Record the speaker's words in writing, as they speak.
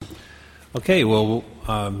Okay, well,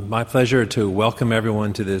 my pleasure to welcome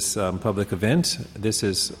everyone to this public event. This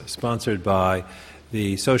is sponsored by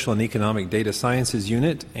the Social and Economic Data Sciences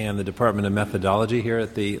Unit and the Department of Methodology here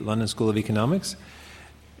at the London School of Economics.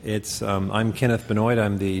 I'm Kenneth Benoit.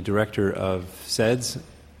 I'm the director of CEDS.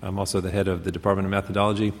 I'm also the head of the Department of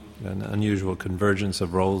Methodology, an unusual convergence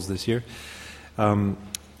of roles this year.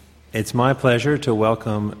 It's my pleasure to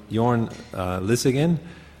welcome Jorn Lissigen,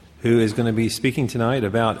 who is going to be speaking tonight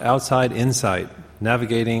about Outside Insight,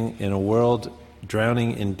 Navigating in a World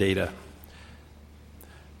Drowning in Data.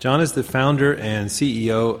 John is the founder and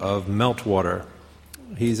CEO of Meltwater.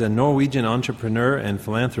 He's a Norwegian entrepreneur and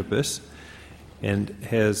philanthropist and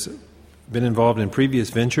has been involved in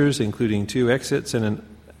previous ventures, including 2 exits and an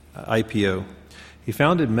IPO. He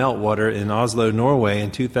founded Meltwater in Oslo, Norway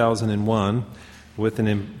in 2001 with an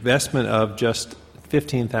investment of just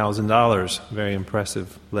 $15,000. Very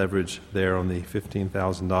impressive leverage there on the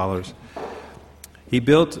 $15,000. He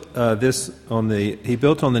built on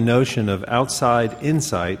the notion of outside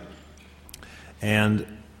insight, and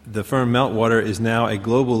the firm Meltwater is now a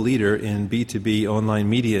global leader in B2B online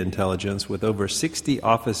media intelligence with over 60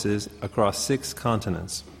 offices across 6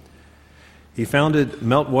 continents. He founded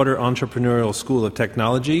Meltwater Entrepreneurial School of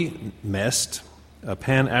Technology, MEST, a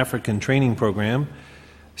Pan-African training program,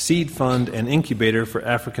 seed fund and incubator for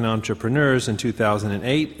African entrepreneurs in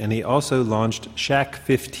 2008, and he also launched Shack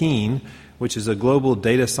 15, which is a global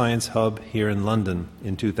data science hub here in London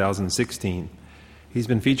in 2016. He's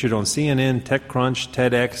been featured on CNN, TechCrunch,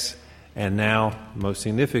 TEDx, and now, most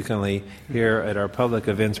significantly, here at our public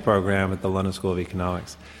events program at the London School of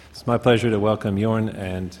Economics. It's my pleasure to welcome Jorn,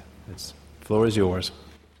 and the floor is yours.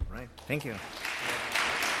 All right, thank you.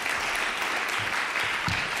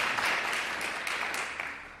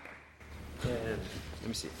 Let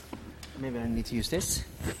me see. Maybe I need to use this.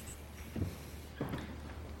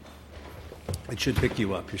 It should pick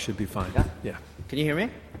you up. You should be fine. Yeah. Can you hear me?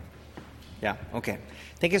 Yeah, okay.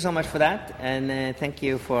 Thank you so much for that, and thank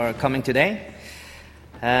you for coming today.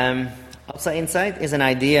 Outside Insight is an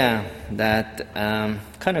idea that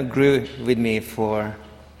kind of grew with me for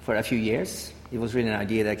a few years. It was really an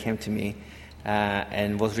idea that came to me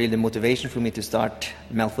and was really the motivation for me to start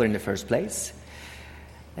Meltwater in the first place.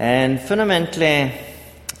 And fundamentally,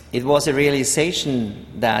 it was a realization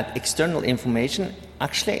that external information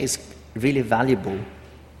actually is really valuable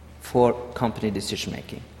for company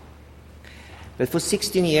decision-making. But for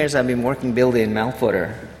 16 years, I've been building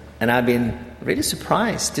Meltwater, and I've been really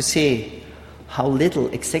surprised to see how little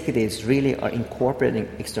executives really are incorporating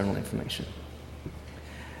external information.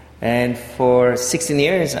 And for 16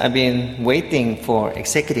 years, I've been waiting for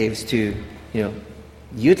executives to,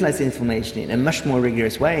 utilize the information in a much more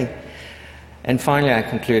rigorous way. And finally, I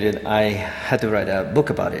concluded I had to write a book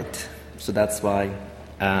about it. So that's why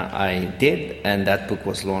I did, and that book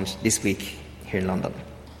was launched this week here in London.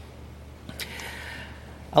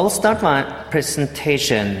 I will start my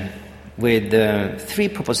presentation with 3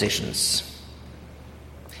 propositions.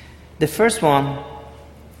 The first one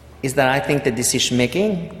is that I think that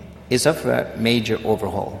decision-making is of a major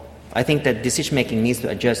overhaul. I think that decision-making needs to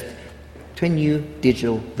adjust to a new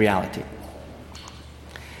digital reality.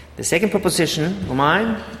 The second proposition of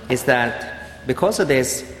mine is that because of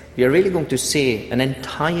this, we are really going to see an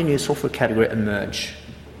entire new software category emerge.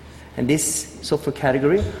 And this software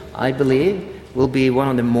category, I believe, will be one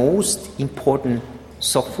of the most important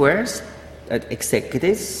softwares that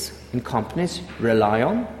executives in companies rely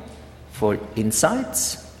on for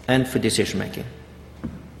insights and for decision-making.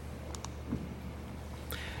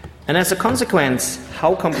 And as a consequence,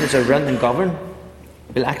 how companies are run and governed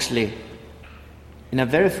will actually, in a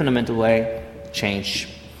very fundamental way, change.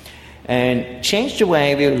 And change the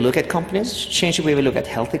way we look at companies, change the way we look at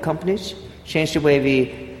healthy companies, change the way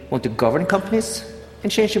we want to govern companies,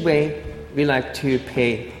 and change the way we like to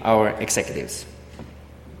pay our executives.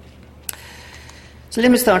 So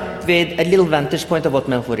let me start with a little vantage point of what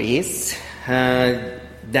Meltwater is.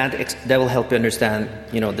 That will help you understand,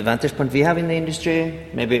 the vantage point we have in the industry,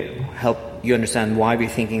 maybe help you understand why we're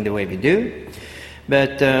thinking the way we do.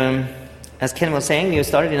 But as Ken was saying, you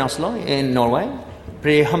started in Oslo, in Norway.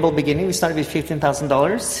 Pretty humble beginning. We started with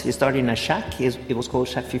 $15,000. You started in a shack. It was called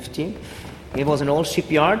Shack 15. It was an old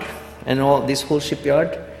shipyard, and this whole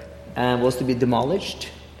shipyard was to be demolished.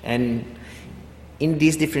 And in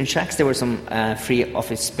these different shacks, there were some free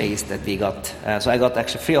office space that we got. So I got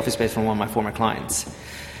actually free office space from one of my former clients.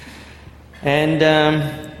 And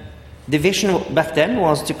the vision back then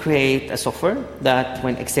was to create a software that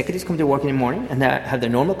when executives come to work in the morning and they have their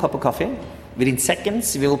normal cup of coffee, within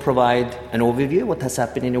seconds we will provide an overview of what has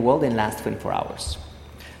happened in the world in the last 24 hours.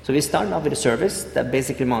 So So we started off with a service that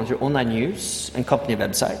basically monitors online news and company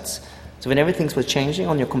websites. So whenever things were changing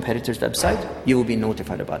on your competitor's website, you will be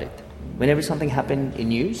notified about it. Whenever something happened in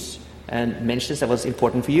news and mentions that was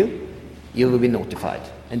important for you, you will be notified.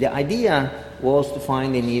 And the idea was to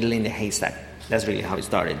find a needle in the haystack. That's really how it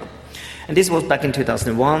started. And this was back in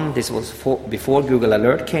 2001. This was before Google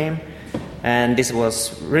Alert came. And this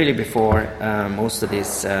was really before most of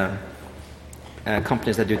these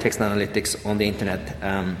companies that do text analytics on the internet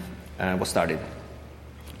was started.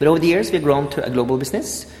 But over the years, we've grown to a global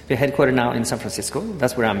business. We're headquartered now in San Francisco.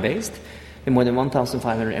 That's where I'm based. We have more than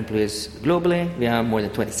 1,500 employees globally. We have more than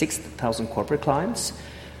 26,000 corporate clients.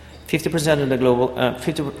 50% of the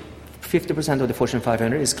 50% of the Fortune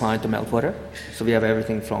 500 is client to Meltwater. So we have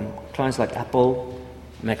everything from clients like Apple,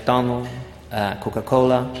 McDonald's,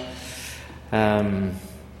 Coca-Cola,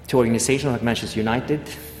 to organizations like Manchester United,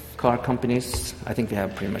 car companies. I think we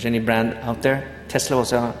have pretty much any brand out there. Tesla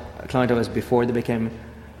was a client of us before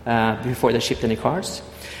they shipped any cars.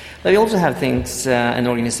 But we also have things and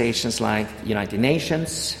organizations like United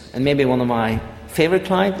Nations, and maybe one of my favorite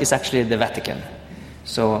clients is actually the Vatican.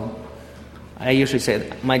 So I usually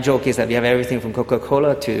say, my joke is that we have everything from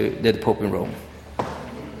Coca-Cola to the Pope in Rome.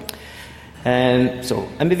 And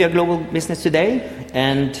we are a global business today,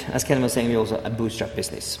 and as Ken was saying, we're also a bootstrap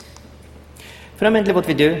business. Fundamentally what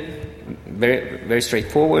we do, very, very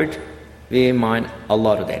straightforward, we mine a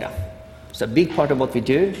lot of data. So a big part of what we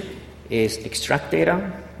do is extract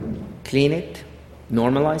data, clean it,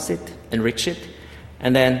 normalize it, enrich it,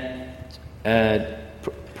 and then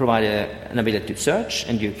provide an ability to search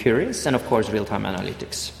and do queries, and of course real-time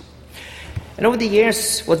analytics. And over the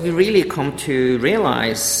years, what we really come to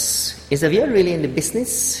realize is that we are really in the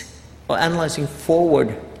business of analyzing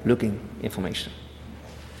forward-looking information.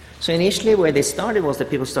 So initially where they started was that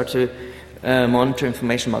people start to monitor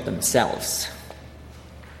information about themselves,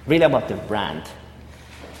 really about their brand.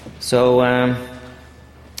 So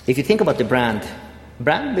if you think about the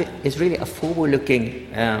brand is really a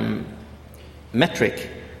forward-looking metric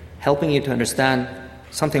helping you to understand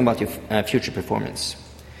something about your future performance.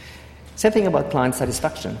 Same thing about client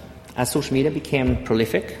satisfaction. As social media became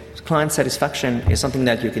prolific, client satisfaction is something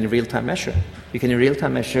that you can in real-time measure. You can in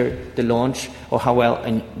real-time measure the launch or how well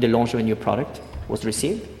the launch of a new product was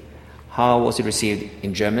received. How was it received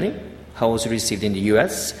in Germany? How was it received in the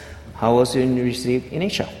US? How was it received in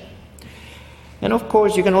Asia? And of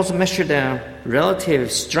course, you can also measure the relative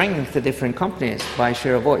strength of different companies by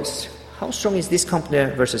share of voice. How strong is this company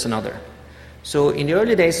versus another? So in the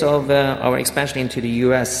early days of our expansion into the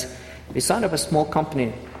US, we signed up a small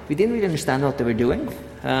company. We didn't really understand what they were doing.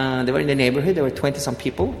 They were in the neighborhood. There were 20-some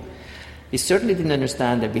people. We certainly didn't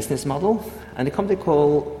understand their business model. And the company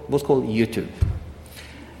was called YouTube.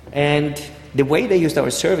 And the way they used our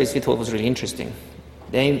service, we thought was really interesting.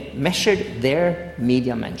 They measured their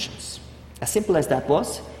media mentions. As simple as that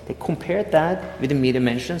was, they compared that with the media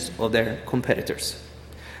mentions of their competitors.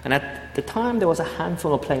 And at the time, there was a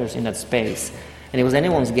handful of players in that space, and it was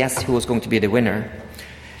anyone's guess who was going to be the winner.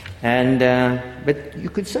 And but you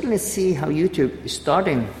could certainly see how YouTube is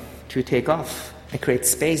starting to take off and create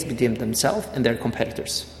space between themselves and their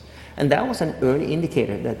competitors. And that was an early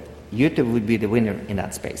indicator that YouTube would be the winner in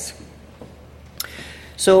that space.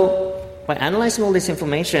 So by analyzing all this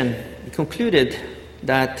information, we concluded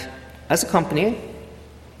that as a company,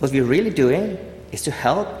 what we're really doing is to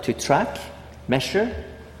help to track, measure,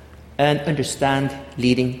 and understand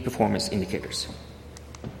leading performance indicators.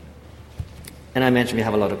 And I mentioned we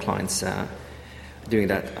have a lot of clients doing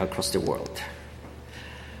that across the world.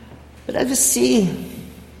 But as we've seen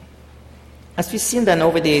then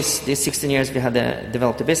over these 16 years we have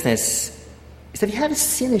developed the business, is that we have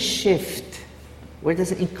seen a shift where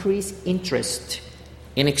there's an increased interest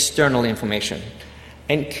in external information.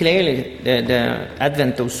 And clearly the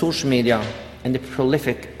advent of social media and the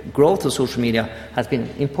prolific growth of social media has been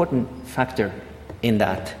an important factor in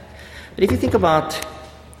that. But if you think about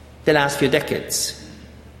the last few decades,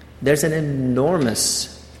 there's an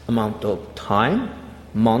enormous amount of time,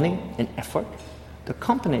 money, and effort the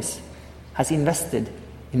companies has invested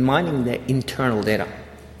in mining their internal data.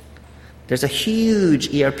 There's a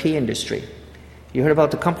huge ERP industry. You heard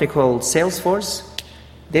about the company called Salesforce?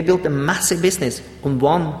 They built a massive business on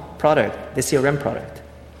one product, the CRM product.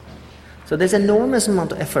 So there's an enormous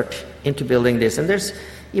amount of effort into building this. And there's,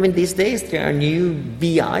 even these days, there are new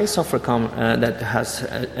BI software that has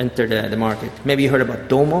entered the market. Maybe you heard about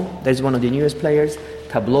Domo. There's one of the newest players.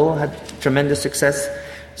 Tableau had tremendous success.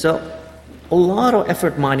 So a lot of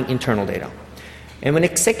effort mining internal data. And when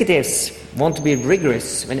executives want to be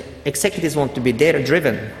rigorous, when executives want to be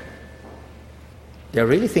data-driven, they're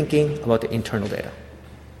really thinking about the internal data.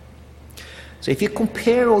 So if you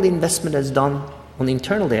compare all the investment that's done on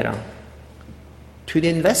internal data to the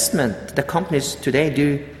investment that companies today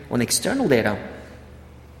do on external data,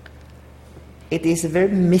 it is a very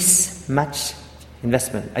mismatched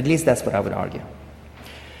investment. At least that's what I would argue.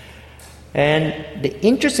 And the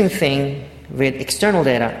interesting thing with external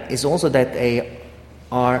data is also that they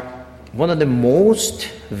are one of the most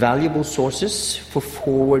valuable sources for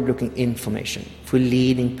forward-looking information, for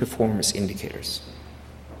leading performance indicators.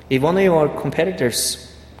 If one of your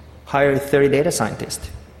competitors hire 30 data scientists,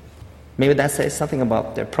 maybe that says something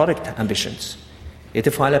about their product ambitions. If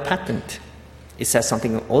they file a patent, it says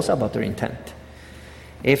something also about their intent.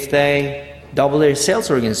 If they double their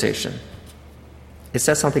sales organization, it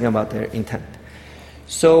says something about their intent.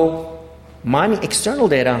 So, mining external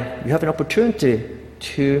data, you have an opportunity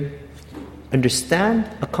to understand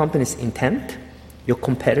a company's intent, your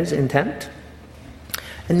competitor's intent,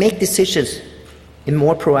 and make decisions in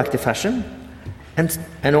more proactive fashion,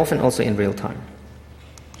 and often also in real time.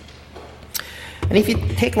 And if you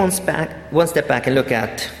take one step back and look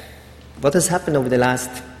at what has happened over the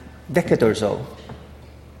last decade or so,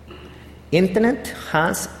 Internet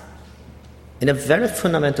has, in a very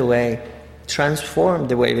fundamental way, transformed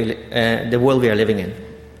the world we are living in.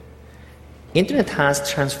 Internet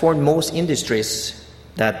has transformed most industries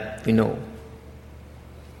that we know.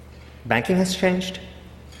 Banking has changed,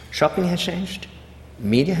 shopping has changed,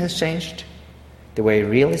 media has changed, the way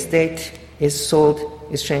real estate is sold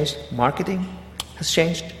is changed, marketing has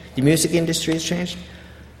changed, the music industry has changed.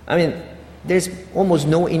 I mean, there's almost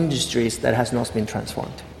no industries that has not been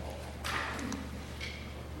transformed.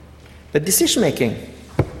 But decision-making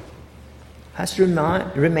has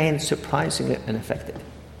remained surprisingly unaffected.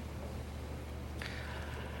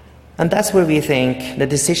 And that's where we think that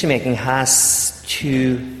decision-making has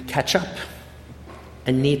to catch up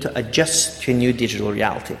and need to adjust to a new digital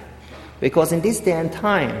reality. Because in this day and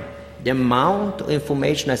time, the amount of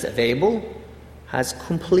information that's available has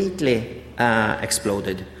completely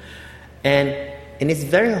exploded. And it's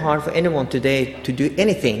very hard for anyone today to do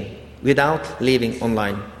anything without leaving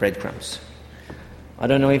online breadcrumbs. I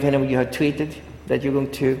don't know if any of you have tweeted that you're going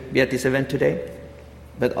to be at this event today,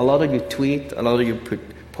 but a lot of you tweet, a lot of you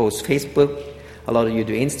post Facebook, a lot of you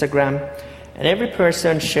do Instagram, and every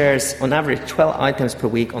person shares on average 12 items per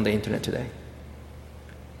week on the internet today.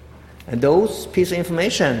 And those pieces of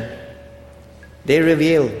information, they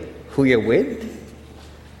reveal who you're with,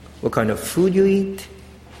 what kind of food you eat,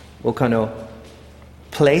 what kind of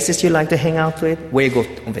places you like to hang out with, where you go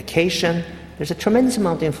on vacation. There's a tremendous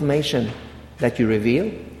amount of information that you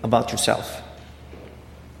reveal about yourself.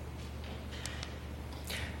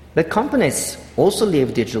 But companies also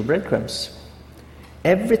leave digital breadcrumbs.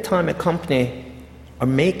 Every time a company are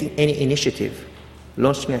making any initiative,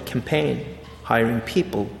 launching a campaign, hiring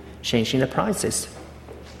people, changing the prices,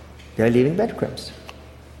 they are leaving breadcrumbs.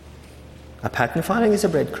 A patent filing is a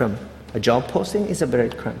breadcrumb. A job posting is a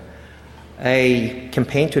breadcrumb. A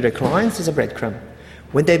campaign to their clients is a breadcrumb.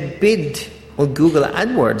 When they bid on Google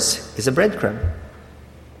AdWords, is a breadcrumb.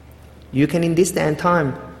 You can, in this day and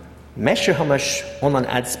time, measure how much online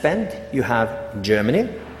ad spend you have in Germany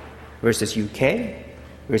versus UK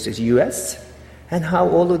versus US, and how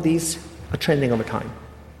all of these are trending over time.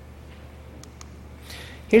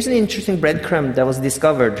 Here's an interesting breadcrumb that was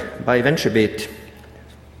discovered by VentureBeat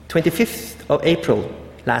 25th of April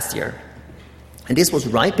last year. And this was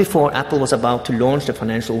right before Apple was about to launch the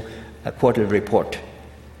financial quarterly report.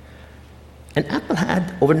 And Apple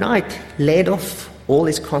had overnight laid off all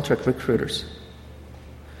its contract recruiters.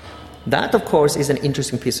 That, of course, is an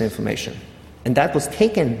interesting piece of information. And that was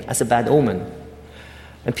taken as a bad omen.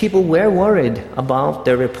 And people were worried about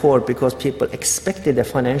their report because people expected their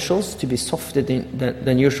financials to be softer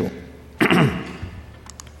than usual.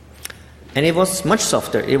 And it was much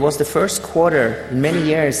softer. It was the first quarter in many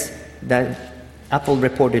years that Apple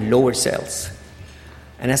reported lower sales.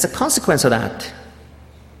 And as a consequence of that,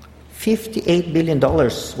 $58 billion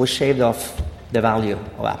was shaved off the value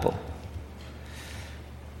of Apple.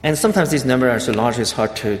 And sometimes these numbers are so large it's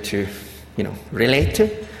hard to relate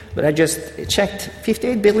to. But I just checked.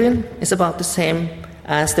 58 billion is about the same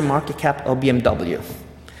as the market cap of BMW.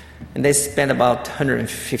 And they spent about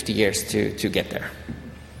 150 years to get there.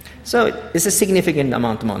 So it's a significant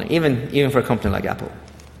amount of money, even for a company like Apple.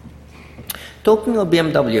 Talking of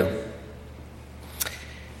BMW,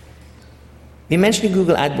 we mentioned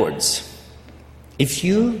Google AdWords. If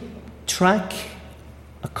you track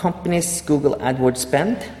a company's Google AdWords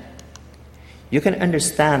spend, you can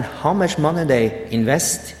understand how much money they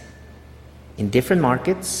invest in different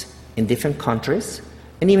markets, in different countries,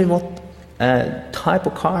 and even what type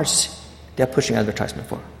of cars they're pushing advertisement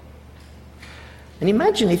for. And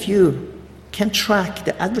imagine if you can track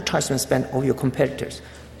the advertisement spend of your competitors.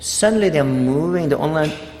 Suddenly they're moving the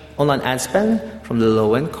online ad spend from the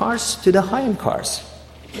low-end cars to the high-end cars.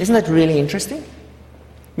 Isn't that really interesting?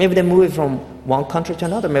 Maybe they move it from one country to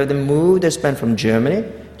another. Maybe they move their spend from Germany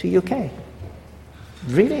to UK.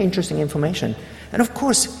 Really interesting information. And of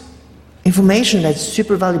course, information that's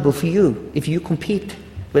super valuable for you if you compete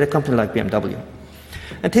with a company like BMW.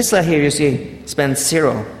 And Tesla here, you see, spends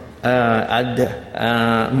zero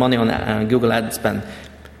money on Google ad spend.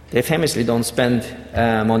 They famously don't spend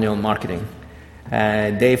money on marketing.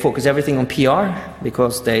 They focus everything on PR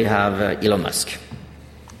because they have Elon Musk.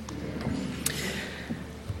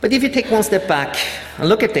 But if you take one step back and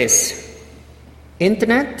look at this,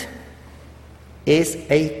 Internet is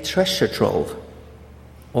a treasure trove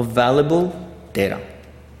of valuable data.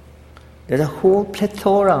 There's a whole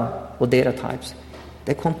plethora of data types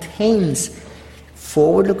that contains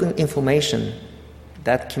forward-looking information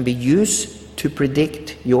that can be used to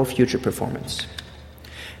predict your future performance.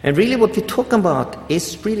 And really what we're talking about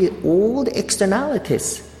is really all the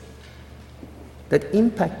externalities that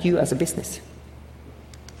impact you as a business.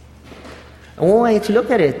 And one way to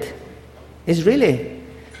look at it is really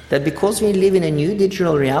that because we live in a new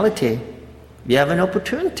digital reality, we have an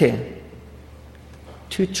opportunity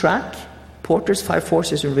to track Porter's 5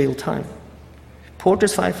 forces in real time.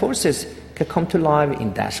 Porter's 5 forces can come to life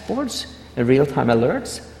in dashboards and real-time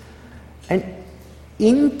alerts and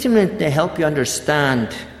intimately help you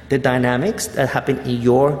understand the dynamics that happen in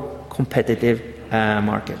your competitive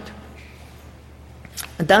market.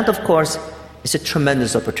 And that, of course, is a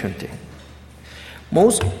tremendous opportunity.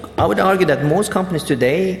 I would argue that most companies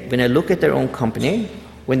today, when they look at their own company,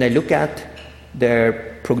 when they look at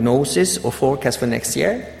their prognosis or forecast for next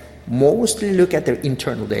year, mostly look at their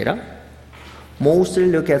internal data, mostly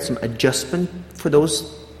look at some adjustment for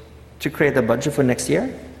those to create a budget for next year,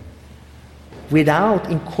 without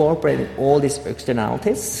incorporating all these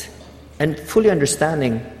externalities and fully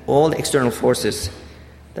understanding all the external forces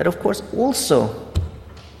that, of course, also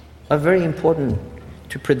are very important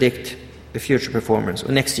to predict the future performance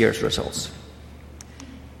or next year's results.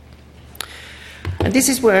 And this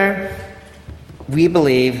is where we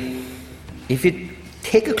believe, if you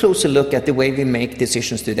take a closer look at the way we make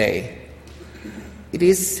decisions today, it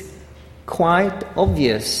is quite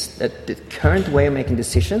obvious that the current way of making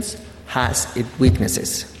decisions has its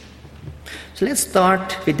weaknesses. So let's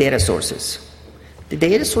start with data sources. The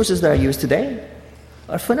data sources that are used today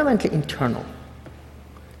are fundamentally internal.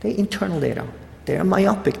 They're internal data. They are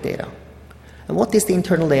myopic data. And what is the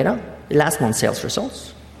internal data? The last month's sales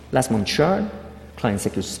results, last month's churn, client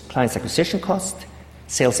acquisition cost,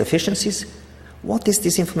 sales efficiencies. What is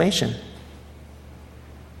this information?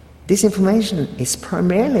 This information is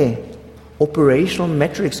primarily operational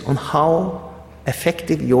metrics on how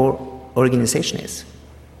effective your organization is.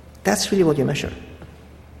 That's really what you measure.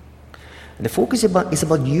 And the focus is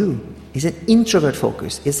about you. It's an introvert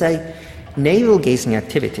focus. It's a navel-gazing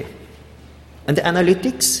activity. And the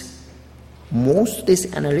analytics, most of this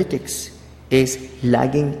analytics is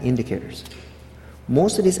lagging indicators.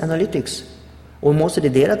 Most of these analytics, or most of the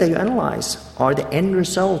data that you analyze, are the end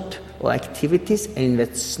result of activities and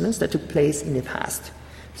investments that took place in the past.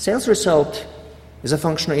 Sales result is a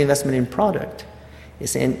function of investment in product.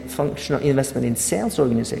 It's a function of investment in sales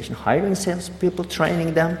organization, hiring salespeople,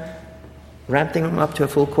 training them, ramping them up to a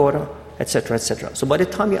full quota, etc., etc. So by the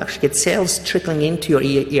time you actually get sales trickling into your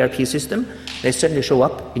ERP system, they suddenly show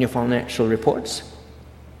up in your financial reports.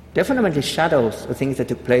 They're fundamentally shadows of things that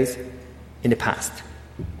took place in the past.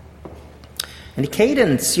 And the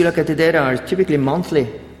cadence, you look at the data, are typically monthly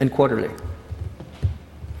and quarterly.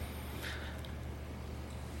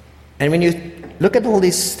 And when you look at all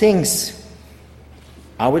these things,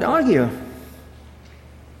 I would argue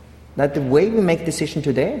that the way we make decisions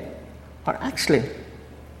today are actually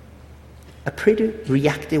a pretty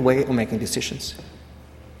reactive way of making decisions.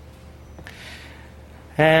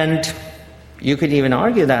 And you could even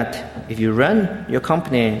argue that if you run your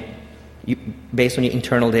company based on your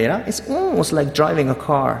internal data, it's almost like driving a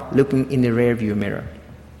car looking in the rear view mirror.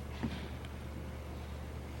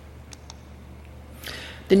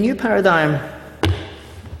 The new paradigm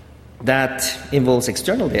that involves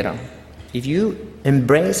external data, if you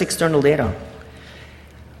embrace external data,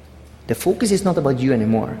 the focus is not about you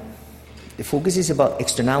anymore. The focus is about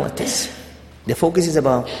externalities. The focus is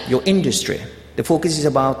about your industry. The focus is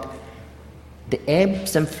about the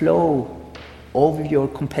ebbs and flow of your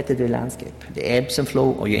competitive landscape, the ebbs and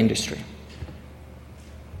flow of your industry.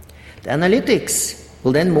 The analytics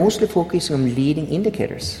will then mostly focus on leading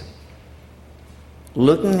indicators,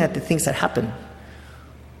 looking at the things that happen.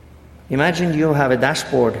 Imagine you have a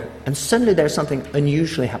dashboard and suddenly there's something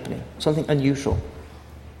unusually happening, something unusual.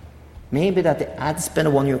 Maybe that the ad spend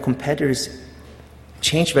of one of your competitors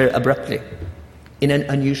changed very abruptly in an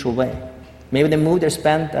unusual way. Maybe they moved their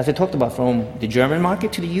spend, as I talked about, from the German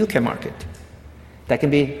market to the UK market. That can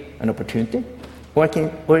be an opportunity, or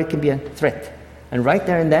it can be a threat. And right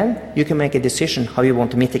there and then, you can make a decision how you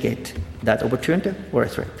want to mitigate that opportunity or a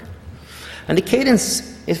threat. And the cadence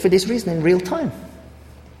is for this reason in real time.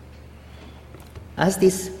 As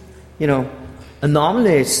these,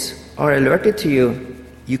 anomalies are alerted to you,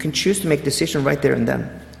 you can choose to make a decision right there and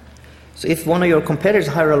then. So if one of your competitors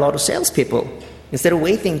hire a lot of salespeople, instead of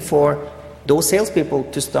waiting for those salespeople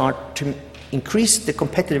to start to increase the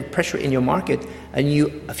competitive pressure in your market, and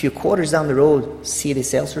you, a few quarters down the road, see the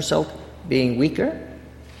sales result being weaker,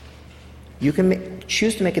 you can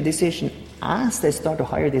choose to make a decision as they start to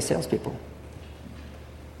hire these salespeople.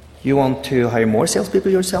 You want to hire more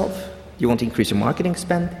salespeople yourself? You want to increase your marketing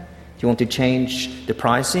spend? You want to change the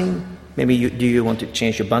pricing? Maybe do you want to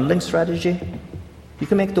change your bundling strategy? You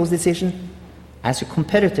can make those decisions as your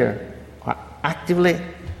competitor are actively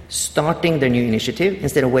starting their new initiative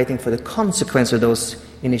instead of waiting for the consequence of those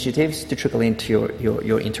initiatives to trickle into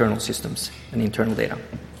your internal systems and internal data.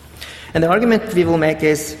 And the argument we will make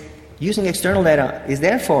is using external data is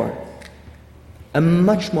therefore a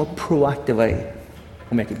much more proactive way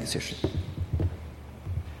of making decisions.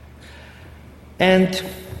 And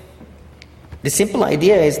the simple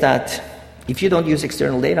idea is that if you don't use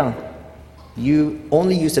external data, you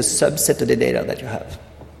only use a subset of the data that you have.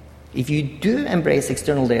 If you do embrace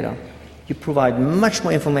external data, you provide much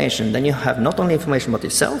more information. Then you have not only information about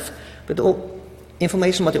yourself, but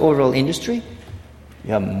information about the overall industry.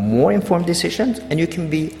 You have more informed decisions, and you can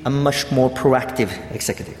be a much more proactive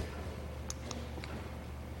executive.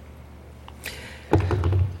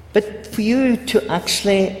 But for you to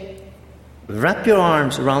actually wrap your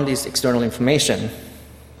arms around this external information,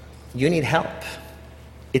 you need help.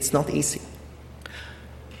 It's not easy.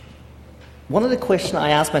 One of the questions I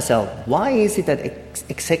ask myself, why is it that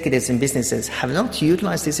executives in businesses have not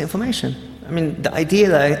utilized this information? I mean, the idea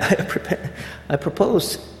that I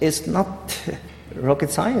propose is not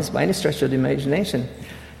rocket science by any stretch of the imagination.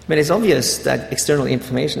 But it's obvious that external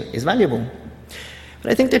information is valuable.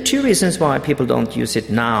 But I think there are two reasons why people don't use it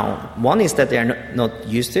now. One is that they are not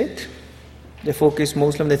used to it. They focus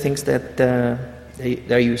mostly on the things that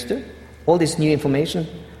they're used to. All this new information,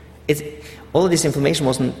 all of this information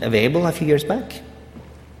wasn't available a few years back.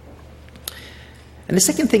 And the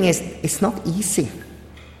second thing is, it's not easy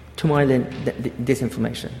to mine this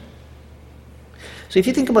information. So if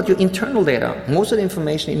you think about your internal data, most of the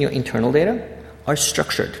information in your internal data are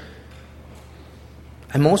structured.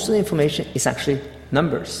 And most of the information is actually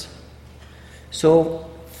numbers. So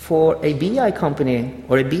for a BI company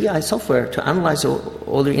or a BI software to analyze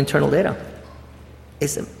all the internal data,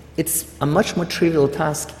 it's a much more trivial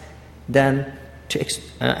task than to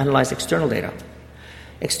analyze external data.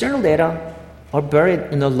 External data are buried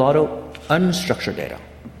in a lot of unstructured data.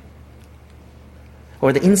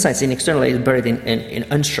 Or the insights in external data is buried in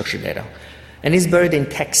unstructured data. And it's buried in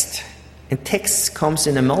text. And text comes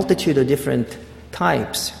in a multitude of different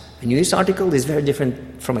types. A news article is very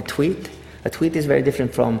different from a tweet. A tweet is very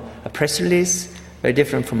different from a press release, very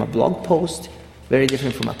different from a blog post, very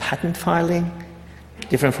different from a patent filing,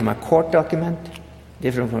 different from a court document,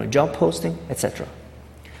 different from a job posting, etc.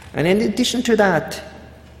 And in addition to that,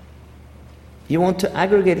 you want to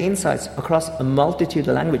aggregate insights across a multitude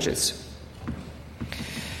of languages.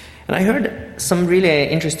 And I heard some really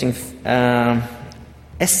interesting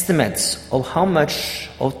estimates of how much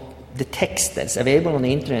of the text that's available on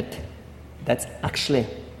the internet that's actually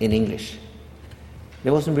in English.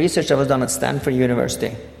 There was some research that was done at Stanford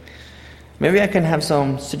University. Maybe I can have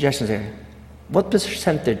some suggestions here. What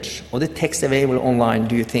percentage of the text available online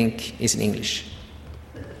do you think is in English?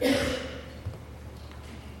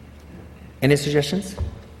 Any suggestions?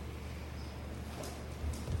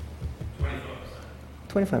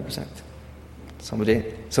 25%. Somebody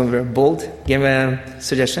very bold, give a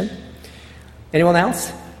suggestion. Anyone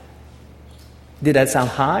else? Did that sound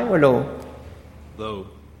high or low? Low.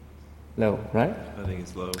 Low, right? I think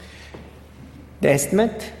it's low. The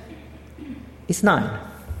estimate is 9%.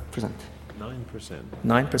 9%.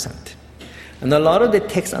 9%. And a lot of the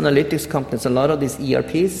text analytics companies, a lot of these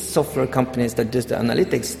ERPs, software companies that do the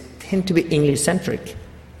analytics, tend to be English-centric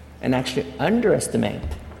and actually underestimate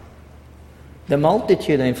the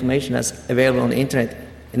multitude of information that's available on the internet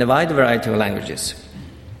in a wide variety of languages.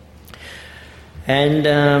 And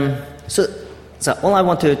so all I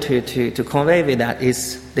want to convey with that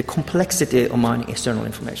is the complexity of mining external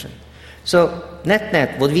information. So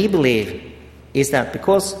net, what we believe is that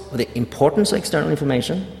because of the importance of external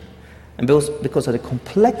information and because of the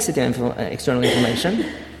complexity of external information,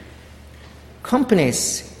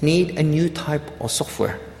 companies need a new type of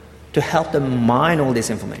software to help them mine all this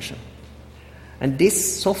information. And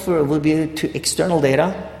this software will be to external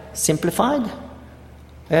data simplified.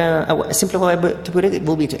 A simplified way to put it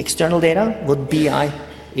will be to external data what BI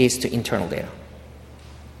is to internal data.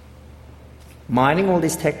 Mining all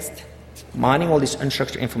this text, mining all this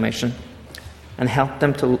unstructured information, and help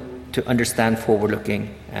them to understand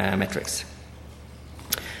forward-looking metrics.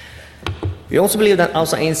 We also believe that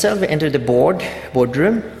outside Insight we enter the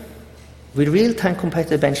boardroom with real-time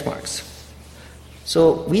competitive benchmarks.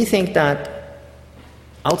 So we think that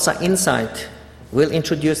outside Insight will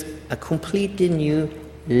introduce a completely new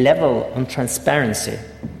level of transparency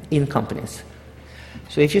in companies.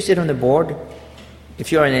 So if you sit on the board,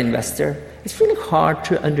 if you're an investor, it's really hard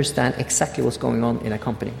to understand exactly what's going on in a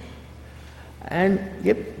company. And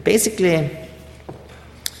you're basically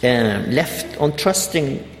left on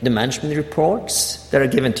trusting the management reports that are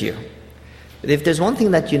given to you. But if there's one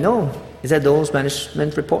thing that you know, is that those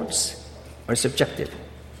management reports are subjective.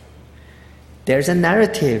 There's a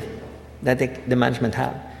narrative that the management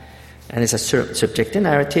have, and it's a subjective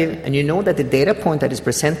narrative, and you know that the data point that is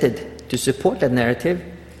presented to support that narrative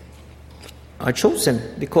are chosen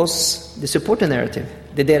because they support the narrative.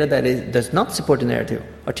 The data that does not support the narrative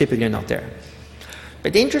are typically not there.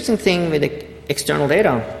 But the interesting thing with the external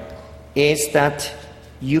data is that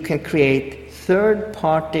you can create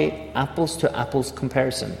third-party apples-to-apples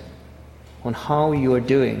comparison on how you are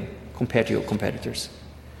doing compared to your competitors.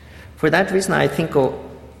 For that reason, I think of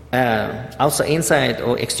outside Insight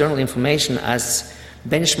or external information as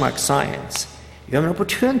benchmark science. You have an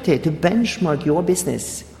opportunity to benchmark your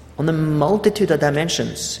business on a multitude of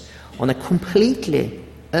dimensions, on a completely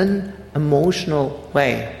unemotional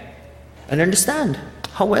way, and understand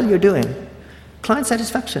how well you're doing. Client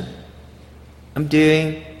satisfaction.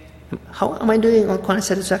 How am I doing on client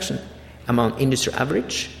satisfaction? Am I on industry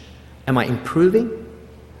average? Am I improving?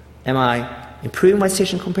 Am I improving my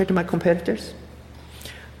position compared to my competitors?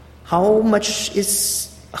 How much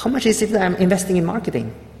is it that I'm investing in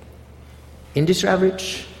marketing? Industry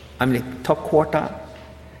average? I'm the top quartile?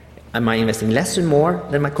 Am I investing less or more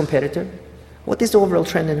than my competitor? What is the overall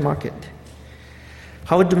trend in the market?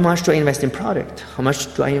 How much do I invest in product? How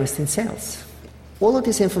much do I invest in sales? All of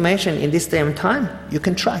this information in this day and time, you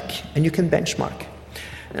can track and you can benchmark.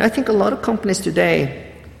 And I think a lot of companies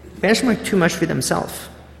today benchmark too much with themselves.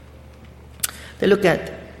 They look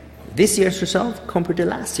at this year's result compared to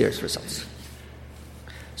last year's results.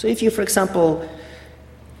 So if you, for example,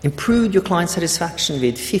 improved your client satisfaction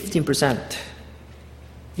with 15%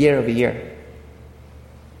 year over year,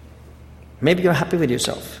 maybe you're happy with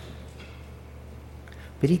yourself.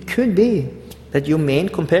 But it could be that your main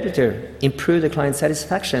competitor improved the client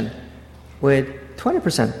satisfaction with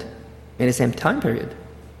 20% in the same time period.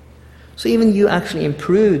 So even you actually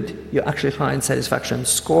improved your actual client satisfaction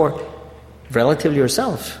score relatively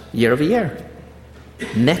yourself year over year.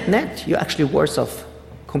 Net, you're actually worse off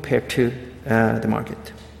compared to the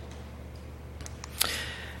market.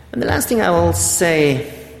 And the last thing I will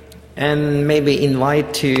say, and maybe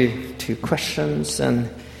invite to questions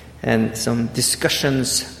and some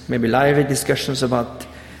discussions, maybe lively discussions about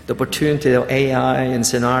the opportunity of AI and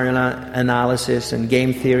scenario analysis and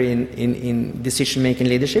game theory in decision-making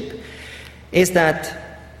leadership, is that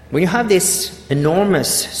when you have this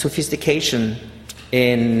enormous sophistication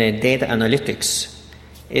in data analytics,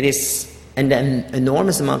 it is an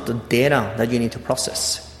enormous amount of data that you need to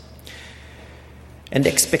process. And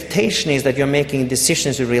the expectation is that you're making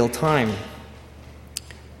decisions in real time.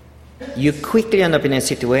 You quickly end up in a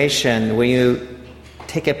situation where you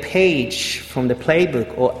take a page from the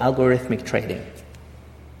playbook or algorithmic trading.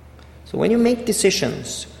 So when you make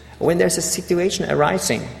decisions, or when there's a situation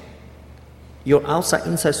arising, your outside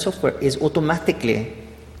Insight software is automatically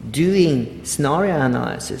doing scenario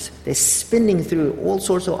analysis. They're spinning through all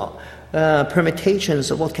sorts of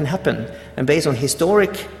permutations of what can happen. And based on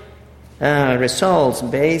historic results,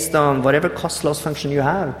 based on whatever cost-loss function you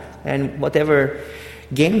have, and whatever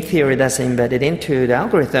game theory that's embedded into the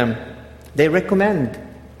algorithm, they recommend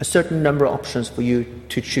a certain number of options for you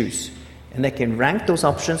to choose. And they can rank those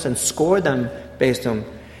options and score them based on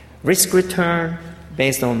risk return,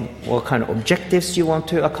 based on what kind of objectives you want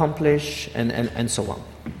to accomplish, and so on.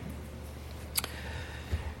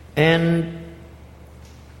 And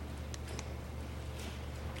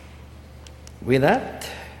with that,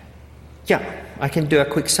 I can do a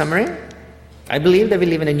quick summary. I believe that we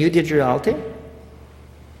live in a new digital reality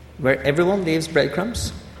where everyone leaves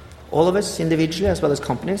breadcrumbs. all of us individually as well as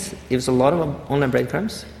companies, gives a lot of online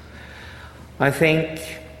breadcrumbs. I think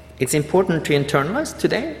it's important to internalize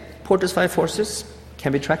today. Porter's 5 forces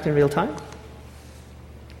can be tracked in real time.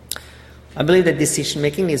 I believe that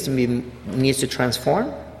decision-making needs to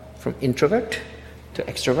transform from introvert to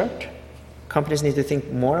extrovert. Companies need to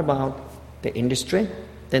think more about the industry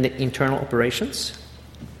than the internal operations.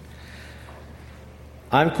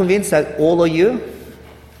 I'm convinced that all of you,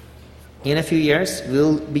 in a few years,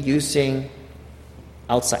 will be using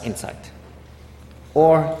outside insight.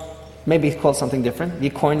 Or maybe it's called something different. We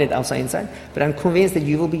coined it outside insight. But I'm convinced that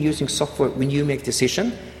you will be using software when you make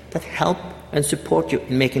decisions that help and support you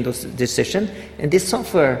in making those decisions. And this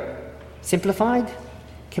software, simplified,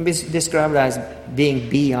 can be described as being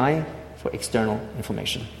BI for external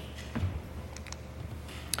information.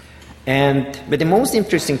 But the most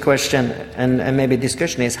interesting question and maybe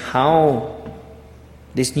discussion is how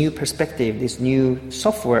this new perspective, this new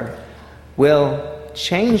software will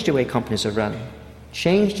change the way companies are run,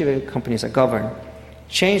 change the way companies are governed,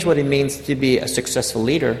 change what it means to be a successful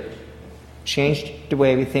leader, change the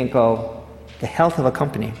way we think of the health of a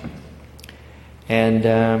company. And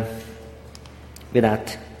with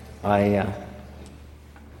that, I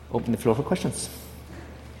open the floor for questions.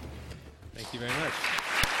 Thank you very much.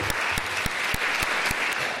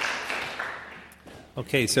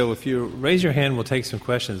 Okay, so if you raise your hand, we'll take some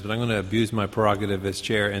questions, but I'm going to abuse my prerogative as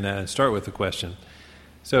chair and start with a question.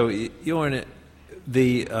 So, Jorn,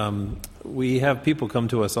 we have people come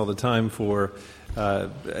to us all the time for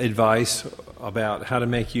advice about how to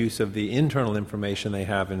make use of the internal information they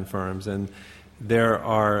have in firms, and there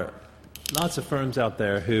are lots of firms out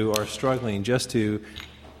there who are struggling just to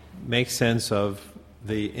make sense of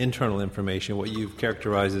the internal information, what you've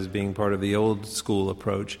characterized as being part of the old school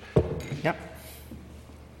approach. Yep.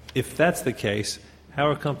 If that's the case, how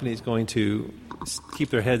are companies going to keep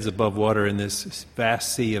their heads above water in this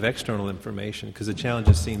vast sea of external information? Because the challenge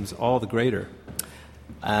just seems all the greater.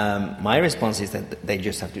 My response is that they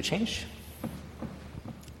just have to change.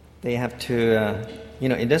 They have to,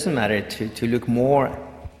 it doesn't matter to look more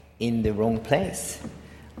in the wrong place.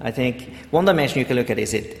 I think one dimension you can look at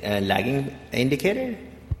is a lagging indicator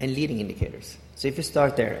and leading indicators. So if you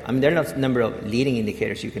start there, there are a number of leading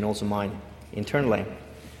indicators you can also mine internally.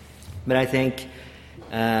 But I think,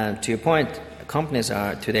 to your point, companies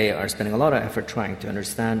today are spending a lot of effort trying to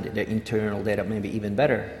understand their internal data maybe even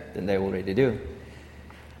better than they already do.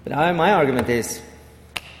 But my argument is,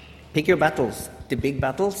 pick your battles. The big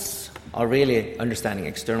battles are really understanding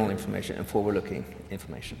external information and forward-looking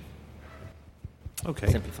information. Okay.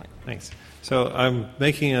 Simplified. Thanks. So I'm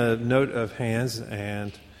making a note of hands,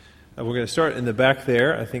 and we're going to start in the back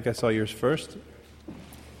there. I think I saw yours first.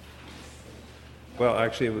 Well,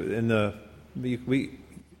 actually,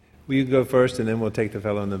 we go first, and then we'll take the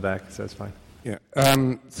fellow in the back, so that's fine. Yeah.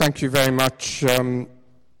 Thank you very much.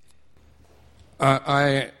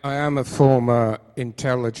 I am a former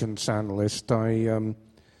intelligence analyst. I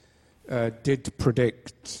did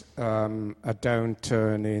predict a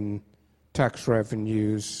downturn in tax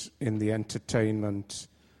revenues in the entertainment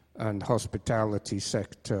and hospitality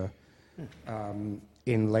sector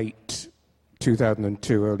in late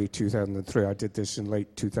 2002, early 2003. I did this in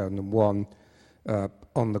late 2001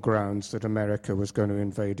 on the grounds that America was going to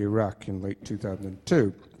invade Iraq in late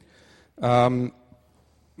 2002.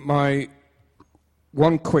 My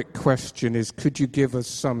one quick question is, could you give us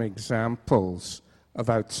some examples of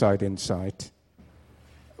outside insight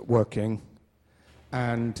working?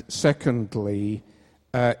 And secondly,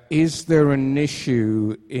 is there an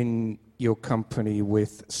issue in your company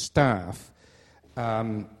with staff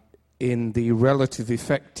in the relative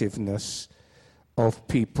effectiveness of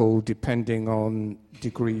people depending on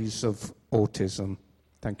degrees of autism?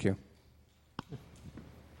 Thank you.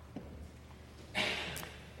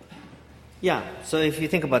 Yeah, so if you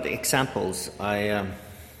think about the examples, I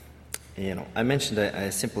mentioned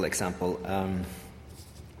a simple example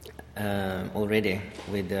already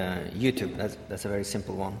with YouTube. That's a very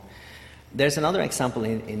simple one. There's another example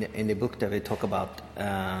in the book that we talk about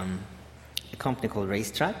a company called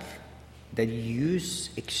Racetrack that use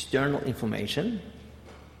external information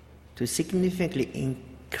to significantly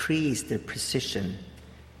increase the precision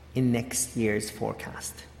in next year's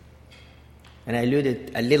forecast. And I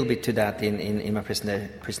alluded a little bit to that in my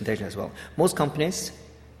presentation as well. Most companies,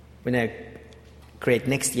 when they create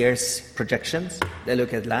next year's projections, they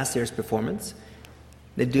look at last year's performance.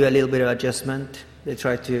 They do a little bit of adjustment. They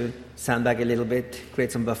try to sandbag a little bit,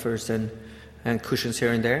 create some buffers and cushions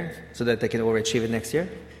here and there so that they can overachieve it next year.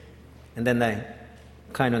 And then they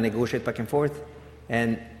kind of negotiate back and forth.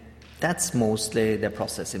 And that's mostly the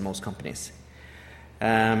process in most companies.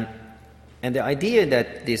 And the idea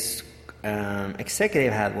that this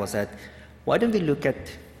executive had was that, why don't we look at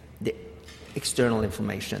the external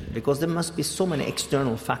information? Because there must be so many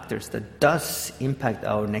external factors that does impact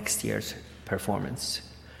our next year's performance.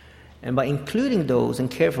 And by including those and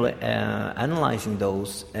carefully analyzing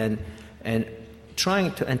those and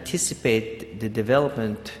trying to anticipate the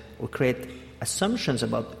development or create assumptions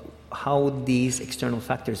about how these external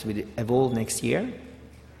factors will evolve next year,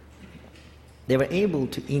 they were able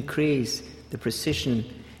to increase the precision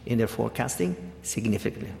in their forecasting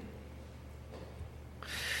significantly.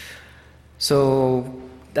 So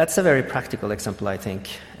that's a very practical example, I think.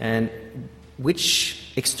 And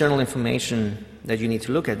which external information that you need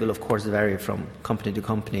to look at will, of course, vary from company to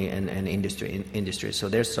company and industry. So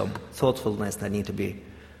there's some thoughtfulness that need to be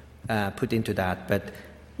put into that. But,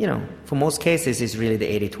 for most cases, it's really the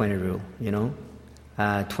 80-20 rule,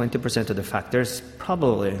 20% of the factors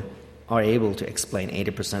probably are able to explain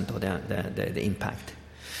 80% of the impact.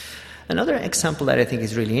 Another example that I think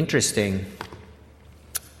is really interesting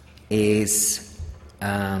is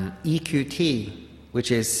EQT, which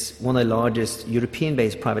is one of the largest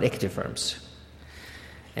European-based private equity firms.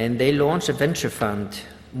 And they launched a venture fund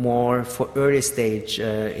more for early-stage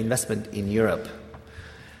investment in Europe.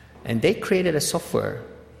 And they created a software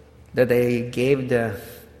that they gave the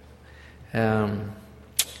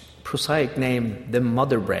prosaic name, the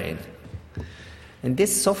Mother Brain. And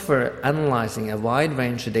this software analyzing a wide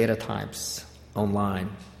range of data types online,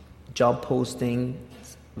 job posting,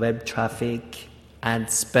 web traffic, ad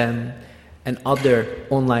spend, and other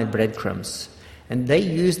online breadcrumbs. And they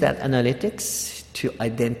use that analytics to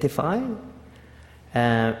identify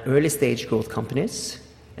early-stage growth companies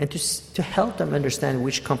and to help them understand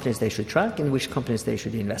which companies they should track and which companies they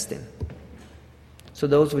should invest in. So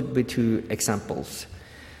those would be two examples.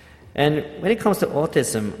 And when it comes to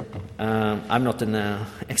autism, I'm not an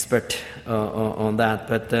expert on that,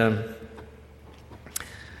 but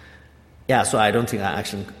so I don't think I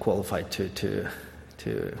actually qualified to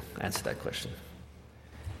answer that question.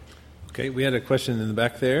 Okay, we had a question in the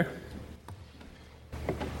back there.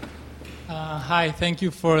 Hi, thank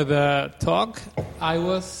you for the talk. I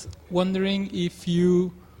was wondering if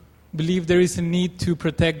you believe there is a need to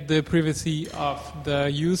protect the privacy of the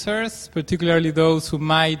users, particularly those who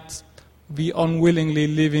might be unwillingly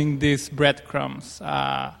leaving these breadcrumbs,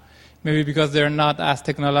 maybe because they're not as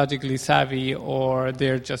technologically savvy or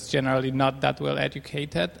they're just generally not that well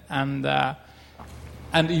educated. And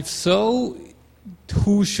if so,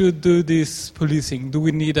 who should do this policing? Do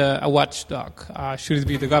we need a watchdog? Should it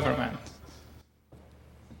be the government?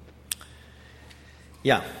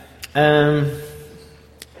 Yeah.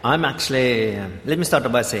 I'm actually, let me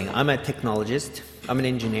start by saying I'm a technologist, I'm an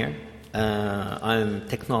engineer, I'm a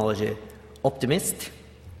technology optimist,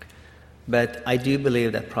 but I do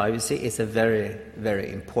believe that privacy is a very,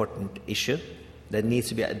 very important issue that needs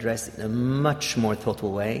to be addressed in a much more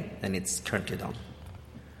thoughtful way than it's currently done.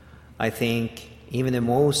 I think even the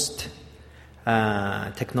most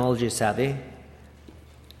technology savvy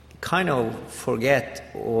kind of forget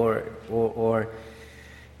or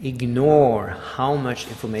ignore how much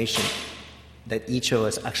information that each of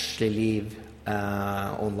us actually leave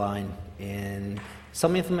online. And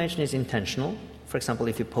some information is intentional. For example,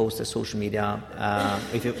 if you post a social media,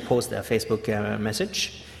 if you post a Facebook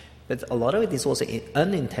message, but a lot of it is also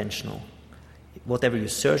unintentional. Whatever you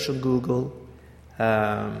search on Google.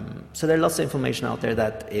 So there are lots of information out there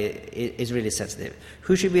that is really sensitive.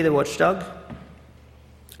 Who should be the watchdog?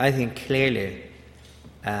 I think clearly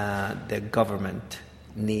the government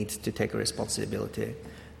needs to take a responsibility.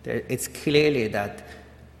 It's clear to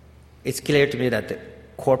me that the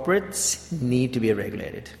corporates need to be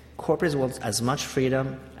regulated. Corporates want as much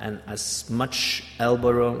freedom and as much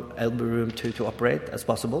elbow room to operate as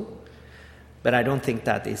possible, but I don't think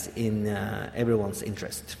that is in everyone's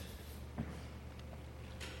interest.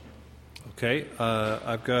 Okay,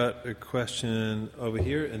 I've got a question over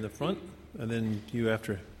here in the front, and then you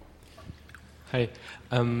after. Hi.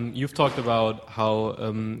 You've talked about how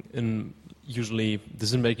usually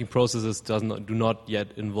decision-making processes do not yet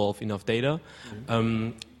involve enough data.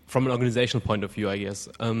 From an organizational point of view, I guess.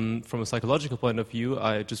 From a psychological point of view,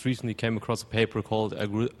 I just recently came across a paper called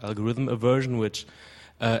Algorithm Aversion, which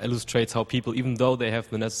illustrates how people, even though they have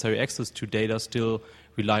the necessary access to data, still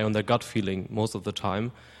rely on their gut feeling most of the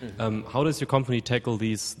time. How does your company tackle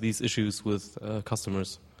these issues with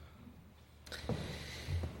customers?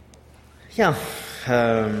 Yeah,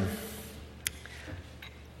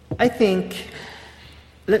 I think,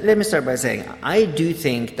 let me start by saying, I do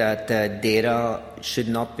think that data should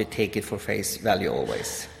not be taken for face value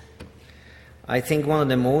always. I think one of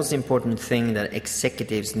the most important things that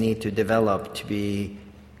executives need to develop to be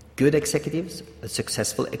good executives,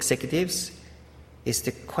 successful executives, is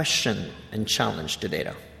to question and challenge the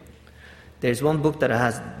data. There's one book that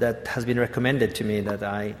has been recommended to me that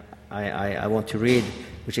I want to read,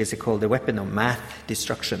 which is called The Weapon of Math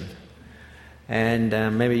Destruction.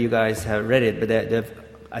 And maybe you guys have read it, but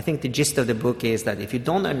I think the gist of the book is that if you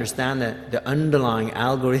don't understand the underlying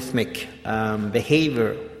algorithmic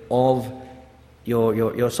behavior of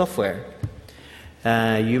your software,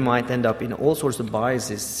 you might end up in all sorts of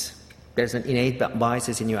biases. There's an innate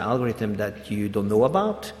biases in your algorithm that you don't know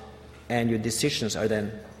about, and your decisions are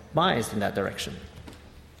then biased in that direction.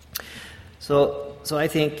 So I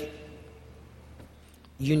think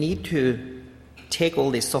you need to take all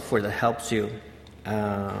this software that helps you,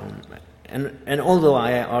 and although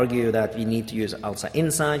I argue that we need to use outside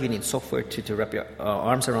inside, you need software to wrap your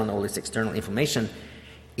arms around all this external information,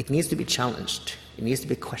 it needs to be challenged. It needs to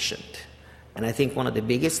be questioned. And I think one of the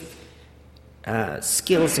biggest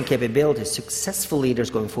skills and capabilities successful leaders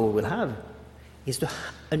going forward will have is to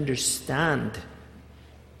understand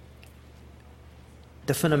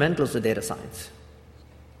the fundamentals of data science.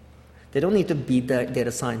 They don't need to be the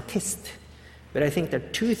data scientist, but I think there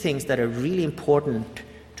are two things that are really important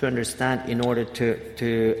to understand in order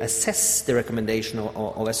to assess the recommendation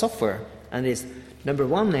of a software. And is, number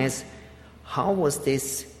one is, how was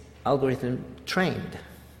this algorithm trained?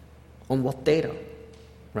 On what data,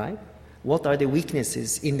 right? What are the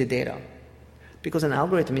weaknesses in the data? Because an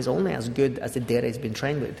algorithm is only as good as the data it's been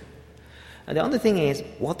trained with. And the other thing is,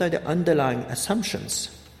 what are the underlying assumptions,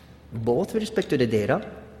 both with respect to the data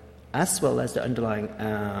as well as the underlying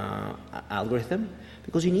algorithm?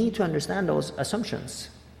 Because you need to understand those assumptions.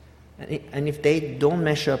 And if they don't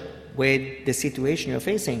mesh up with the situation you're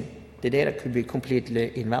facing, the data could be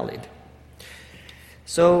completely invalid.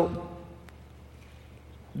 So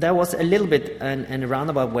that was a little bit a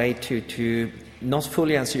roundabout way to not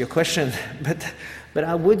fully answer your question, but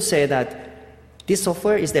I would say that this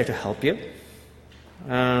software is there to help you.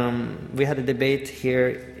 We had a debate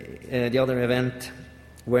here at the other event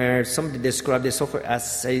where somebody described this software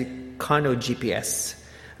as a kind of GPS.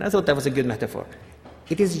 And I thought that was a good metaphor.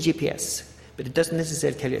 It is a GPS, but it doesn't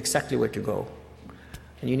necessarily tell you exactly where to go.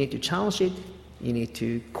 And you need to challenge it, you need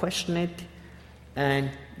to question it, and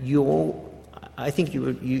I think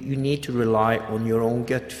you need to rely on your own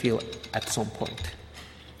gut feel at some point.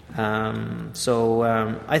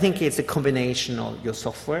 I think it's a combination of your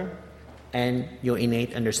software and your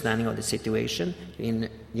innate understanding of the situation,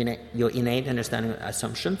 your innate understanding of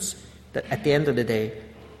assumptions, that at the end of the day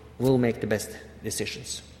will make the best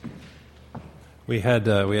decisions. We had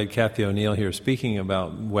Kathy O'Neill here speaking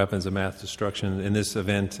about weapons of math destruction in this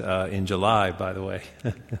event in July, by the way.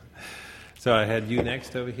 So I had you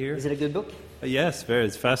next over here. Is it a good book? Yes,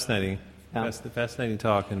 it's fascinating. Yeah. Fascinating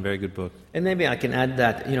talk and very good book. And maybe I can add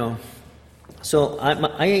that, so I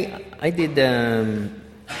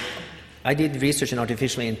did research in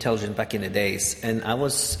artificial intelligence back in the days, and I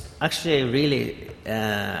was actually really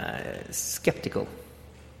skeptical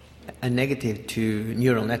and negative to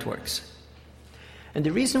neural networks. And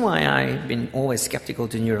the reason why I've been always skeptical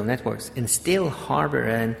to neural networks and still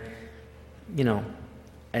harbor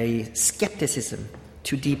a skepticism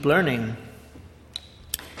to deep learning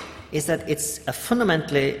is that it's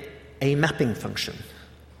fundamentally a mapping function,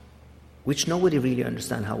 which nobody really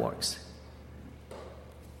understands how it works.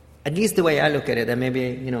 At least the way I look at it, and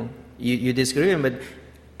maybe you disagree, but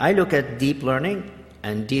I look at deep learning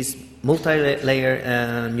and these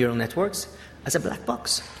multi-layer neural networks as a black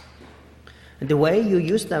box. And the way you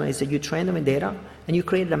use them is that you train them in data and you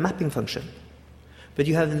create a mapping function. But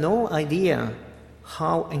you have no idea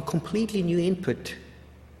how a completely new input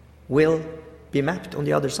will be mapped on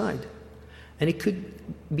the other side. And it could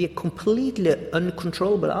be a completely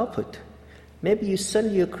uncontrollable output. Maybe you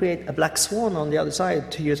suddenly create a black swan on the other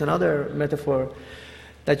side, to use another metaphor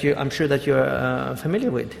that I'm sure that you're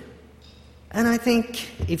familiar with. And I think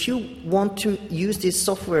if you want to use this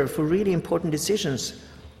software for really important decisions,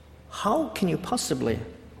 how can you possibly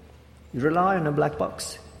rely on a black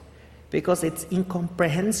box? Because it's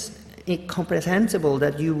incomprehensible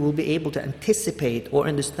that you will be able to anticipate or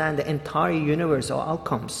understand the entire universe or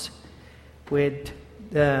outcomes with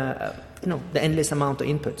the endless amount of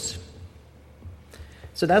inputs.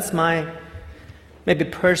 So that's my maybe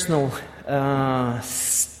personal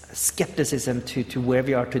skepticism to where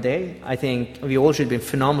we are today. I think we all should be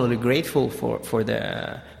phenomenally grateful for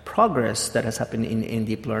the progress that has happened in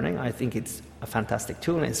deep learning. I think it's a fantastic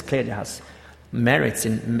tool, and it clearly has merits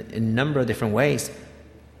in a number of different ways.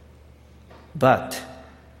 But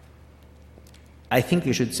I think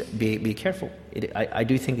you should be careful. I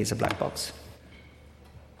do think it's a black box.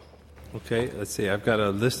 Okay, let's see. I've got a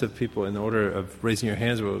list of people in order of raising your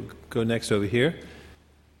hands. We'll go next over here.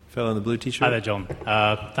 Fellow in the blue t-shirt. Hi there, John.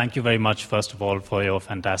 Thank you very much, first of all, for your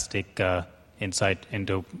fantastic insight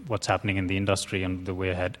into what's happening in the industry and the way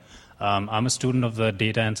ahead. I'm a student of the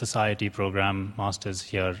Data and Society program, Masters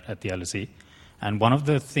here at the LSE. And one of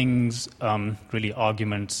the things, really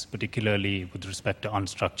arguments, particularly with respect to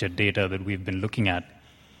unstructured data that we've been looking at,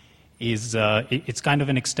 is it's kind of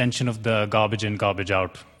an extension of the garbage in, garbage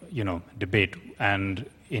out, debate. And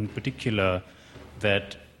in particular,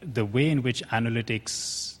 that the way in which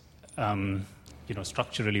analytics,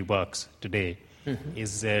 structurally works today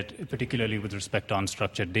is that, particularly with respect to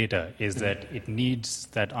unstructured data, is that it needs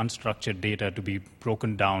that unstructured data to be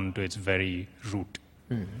broken down to its very root,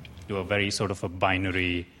 to a very sort of a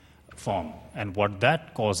binary form. And what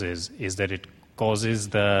that causes is that it causes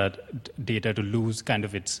the data to lose kind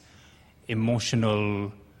of its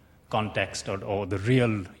emotional context or the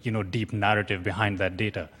real, deep narrative behind that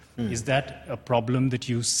data. Is that a problem that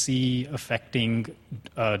you see affecting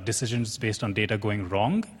decisions based on data going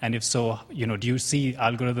wrong? And if so, do you see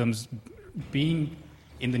algorithms being,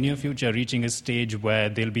 in the near future, reaching a stage where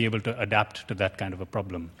they'll be able to adapt to that kind of a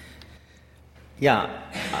problem? Yeah,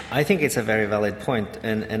 I think it's a very valid point.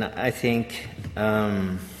 And I think,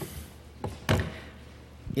 when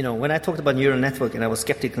I talked about neural network and I was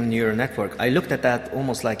skeptical of neural network, I looked at that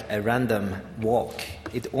almost like a random walk.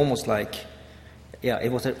 It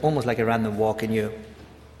was almost like a random walk, and you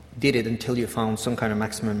did it until you found some kind of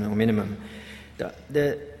maximum or minimum.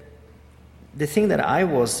 The thing that I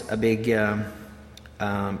was a big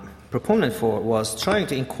proponent for was trying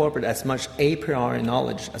to incorporate as much a priori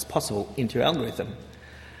knowledge as possible into your algorithm.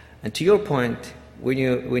 And to your point, when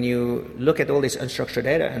you look at all this unstructured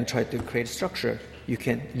data and try to create structure, you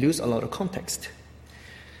can lose a lot of context.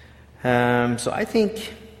 So I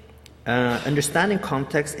think understanding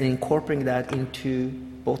context and incorporating that into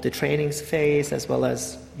both the training phase as well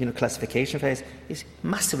as classification phase is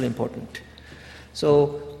massively important.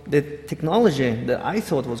 So the technology that I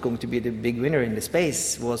thought was going to be the big winner in the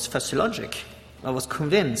space was fuzzy logic. I was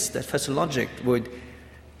convinced that fuzzy logic would,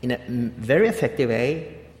 in a very effective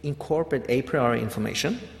way, incorporate a priori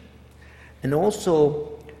information and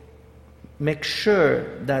also make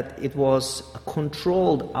sure that it was a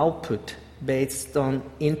controlled output based on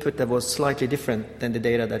input that was slightly different than the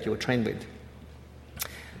data that you were trained with.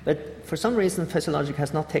 But for some reason, fuzzy logic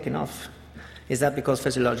has not taken off. Is that because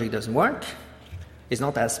fuzzy logic doesn't work? It's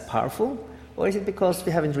not as powerful? Or is it because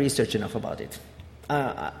we haven't researched enough about it?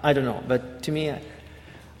 I don't know. But to me,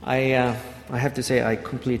 I have to say I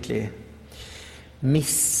completely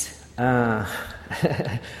miss... I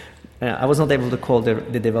was not able to call the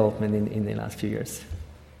development in the last few years.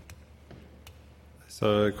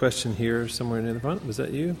 So a question here somewhere near the front. Was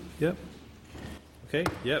that you? Yep. Okay.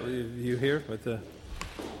 Yeah, you here with the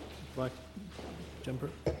black jumper?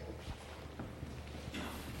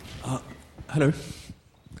 Hello.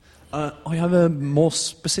 I have a more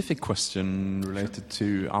specific question related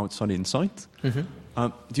to Outside Insight.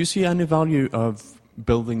 Do you see any value of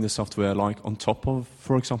building the software like on top of,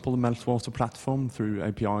 for example, the Meltwater platform through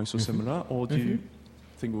APIs or similar, or do you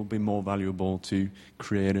think it will be more valuable to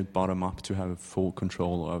create it bottom up to have full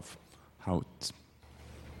control of how it's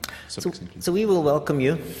so we will welcome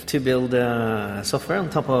you to build software on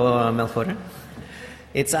top of Meltwater.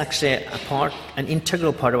 It's actually an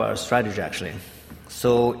integral part of our strategy, actually.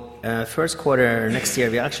 So first quarter next year,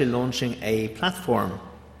 we're actually launching a platform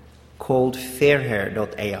called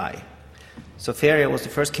Fairhair.ai. So Fairhair was the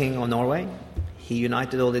first king of Norway. He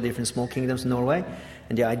united all the different small kingdoms in Norway.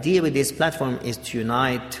 And the idea with this platform is to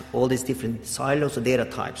unite all these different silos of data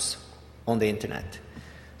types on the internet.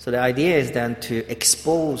 So the idea is then to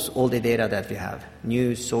expose all the data that we have,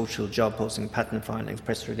 news, social, job posting, patent findings,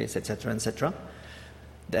 press release, etc.,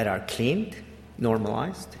 that are cleaned,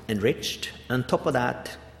 normalized, enriched. On top of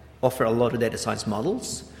that, offer a lot of data science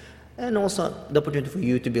models, and also the opportunity for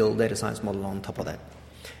you to build data science model on top of that.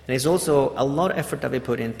 And it's also a lot of effort that we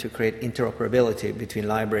put in to create interoperability between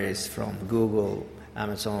libraries from Google,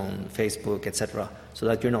 Amazon, Facebook, etc., so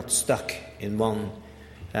that you're not stuck in one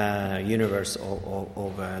universe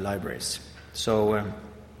of libraries. So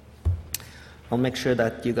I'll make sure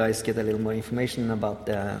that you guys get a little more information about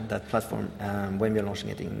that platform when we're launching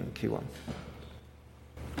it in Q1.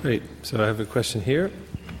 Great. So I have a question here.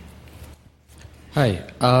 Hi.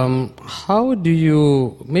 How do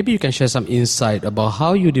you, maybe you can share some insight about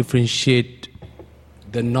how you differentiate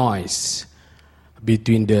the noise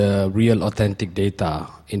between the real authentic data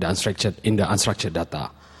in the unstructured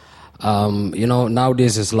data.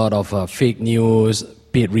 Nowadays there's a lot of fake news,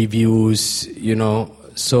 paid reviews,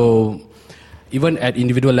 so even at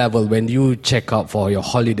individual level, when you check out for your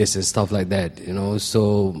holidays and stuff like that,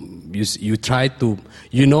 so you try to,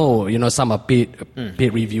 some are paid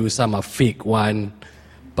reviews, some are fake one.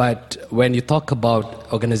 But when you talk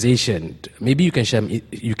about organization, maybe you can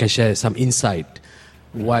share some insight,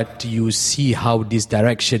 what you see, how this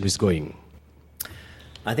direction is going.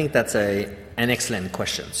 I think that's an excellent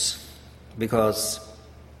question, because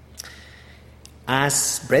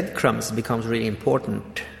as breadcrumbs becomes really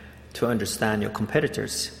important to understand your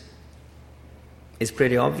competitors, it's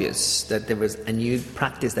pretty obvious that there was a new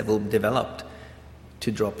practice that will be developed to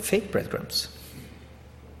drop fake breadcrumbs.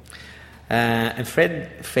 And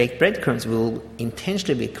fake breadcrumbs will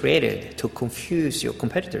intentionally be created to confuse your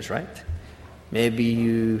competitors, right? Maybe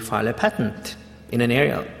you file a patent in an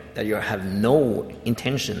area that you have no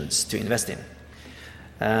intentions to invest in.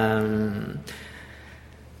 And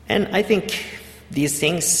I think these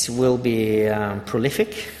things will be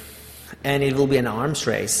prolific, and it will be an arms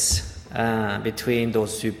race between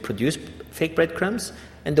those who produce fake breadcrumbs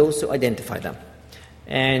and those who identify them.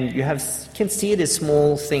 And you can see the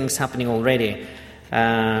small things happening already.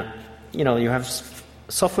 You have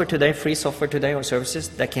software today, free software today, or services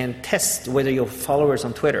that can test whether your followers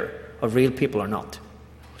on Twitter are real people or not.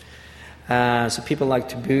 So people like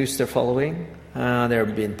to boost their following. There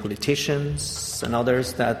have been politicians and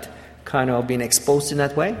others that kind of been exposed in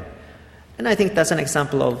that way. And I think that's an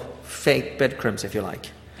example of fake breadcrumbs, if you like.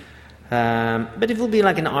 But it will be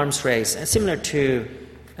like an arms race, similar to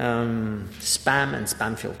spam and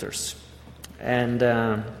spam filters. And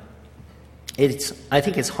I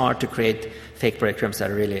think it's hard to create fake breadcrumbs that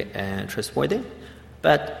are really trustworthy.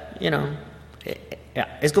 But,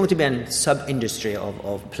 it's going to be a sub-industry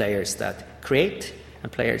of players that create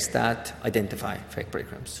and players that identify fake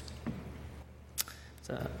breadcrumbs.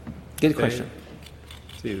 So, good question.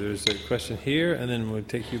 See, there's a question here, and then we'll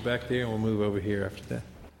take you back there, and we'll move over here after that.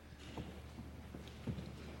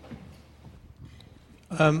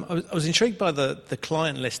 I was intrigued by the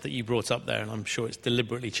client list that you brought up there, and I'm sure it's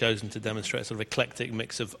deliberately chosen to demonstrate a sort of eclectic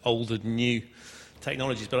mix of old and new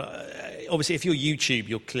technologies. But obviously, if you're YouTube,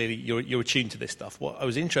 you're attuned to this stuff. What I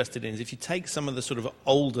was interested in is if you take some of the sort of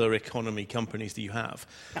older economy companies that you have,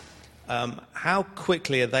 how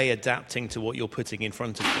quickly are they adapting to what you're putting in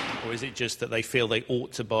front of them? Or is it just that they feel they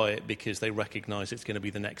ought to buy it because they recognize it's going to be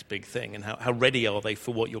the next big thing? And how ready are they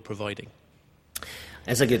for what you're providing?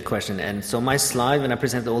 That's a good question. And so my slide, when I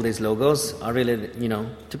present all these logos, are really,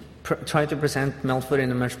 to try to present Meltwater in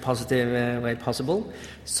the most positive way possible.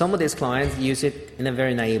 Some of these clients use it in a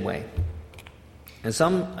very naive way. And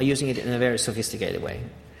some are using it in a very sophisticated way.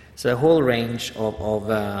 So a whole range of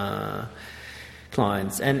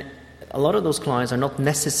clients. And a lot of those clients are not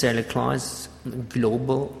necessarily clients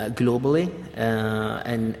globally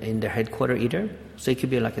and in their headquarters either. So it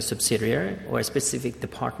could be like a subsidiary or a specific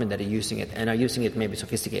department that are using it and are using it maybe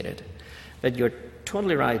sophisticated. But you're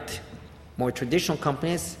totally right. More traditional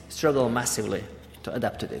companies struggle massively to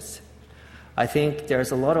adapt to this. I think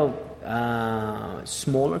there's a lot of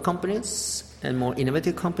smaller companies and more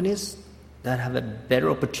innovative companies that have a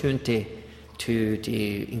better opportunity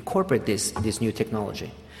to incorporate this new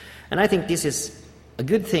technology. And I think this is a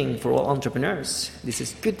good thing for all entrepreneurs. This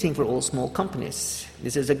is a good thing for all small companies.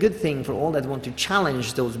 This is a good thing for all that want to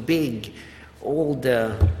challenge those big, old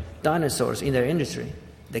dinosaurs in their industry.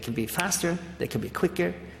 They can be faster, they can be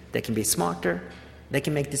quicker, they can be smarter, they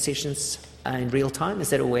can make decisions in real time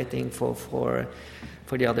instead of waiting for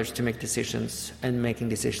the others to make decisions and making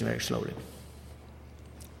decisions very slowly.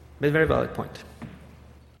 But very valid point.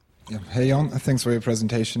 Yeah. Hey Jan, thanks for your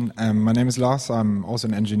presentation. My name is Lars. I'm also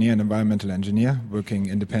an engineer, an environmental engineer, working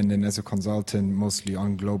independent as a consultant, mostly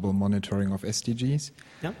on global monitoring of SDGs.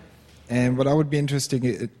 Yeah. And what I would be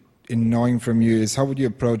interested in knowing from you is how would you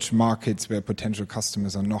approach markets where potential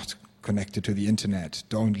customers are not connected to the internet,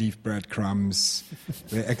 don't leave breadcrumbs,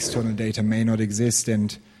 where external data may not exist,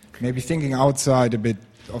 and maybe thinking outside a bit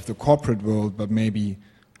of the corporate world, but maybe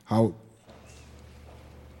how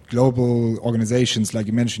global organizations, like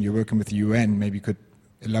you mentioned, you're working with the UN, maybe you could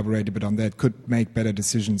elaborate a bit on that, could make better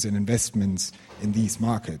decisions in investments in these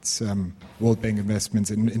markets, World Bank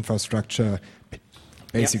investments in infrastructure,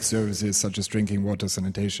 basic services such as drinking water,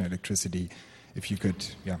 sanitation, electricity. If you could,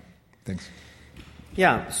 thanks.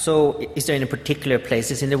 Yeah, so is there any particular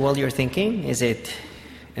places in the world you're thinking? Is it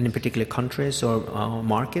any particular countries or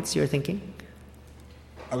markets you're thinking?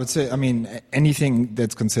 I would say, anything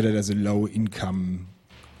that's considered as a low-income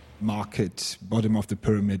market, bottom of the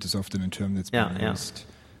pyramid is often a term that's been used.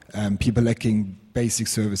 People lacking basic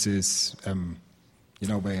services,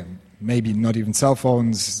 where maybe not even cell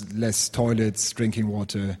phones, less toilets, drinking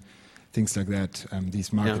water, things like that.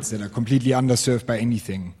 These markets that are completely underserved by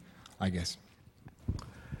anything, I guess.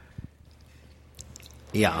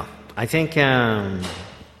 Yeah, I think that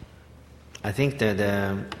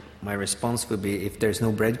my response would be, if there's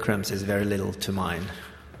no breadcrumbs, there's very little to mine.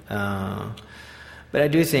 But I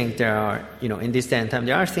do think there are, in this day and time,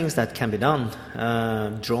 there are things that can be done.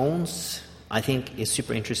 Drones, I think, is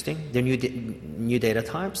super interesting. There are new data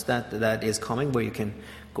types that is coming where you can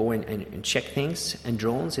go in and check things. And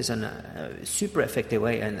drones is a super effective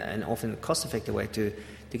way and often cost-effective way to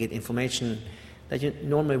get information that you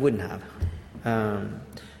normally wouldn't have.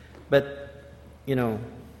 But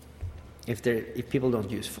if people don't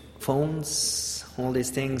use phones, all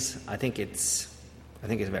these things, I think it's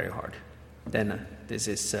very hard. Then this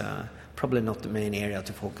is probably not the main area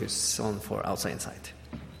to focus on for Outside Insight.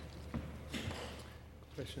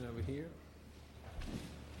 Question over here.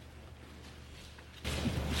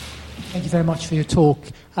 Thank you very much for your talk.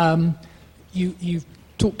 You've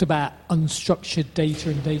talked about unstructured data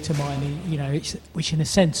and data mining, which in a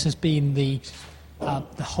sense has been the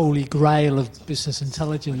holy grail of business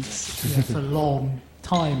intelligence for a long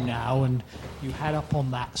time now. And you had up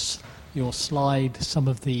on your slide some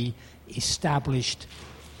of the established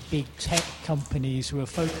big tech companies who are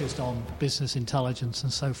focused on business intelligence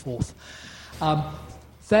and so forth.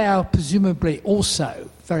 They are presumably also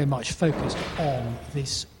very much focused on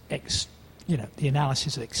this, the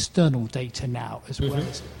analysis of external data now as well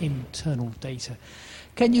as internal data.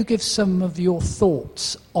 Can you give some of your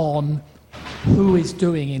thoughts on who is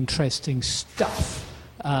doing interesting stuff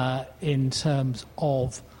in terms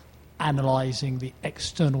of analysing the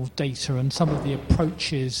external data and some of the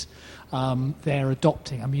approaches they're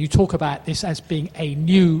adopting? I mean, you talk about this as being a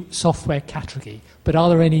new software category, but are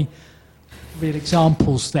there any real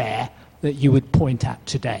examples there that you would point at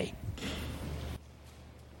today?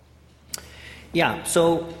 Yeah,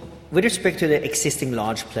 so with respect to the existing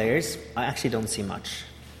large players, I actually don't see much.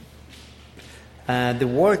 The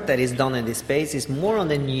work that is done in this space is more on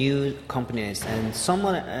the new companies, and some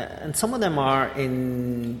of them are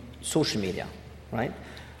in social media, right?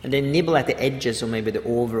 And they nibble at the edges of maybe the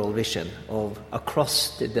overall vision of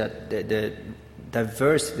across the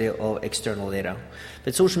diversity of external data.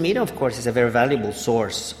 But social media, of course, is a very valuable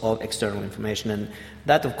source of external information, and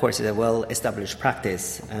that, of course, is a well-established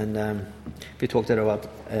practice. And we talked about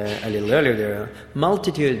a little earlier, there are a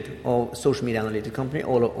multitude of social media analytic companies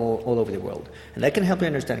all over the world. And that can help you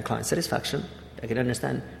understand client satisfaction, they can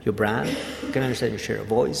understand your brand, they can understand your share of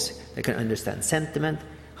voice, they can understand sentiment,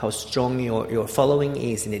 how strong your following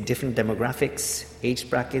is in the different demographics, age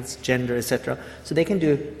brackets, gender, etc. So they can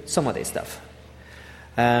do some of this stuff.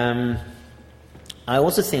 I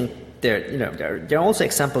also think there are also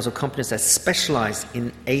examples of companies that specialize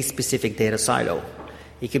in a specific data silo.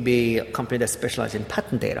 It could be a company that specializes in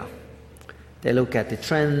patent data. They look at the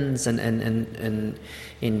trends and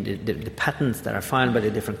in the patents that are filed by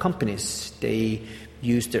the different companies. They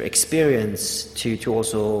use their experience to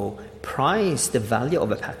also price the value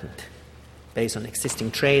of a patent based on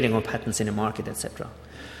existing trading or patents in the market, etc.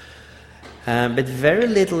 But very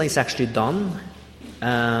little is actually done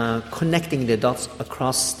connecting the dots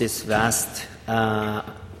across this vast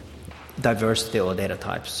diversity of data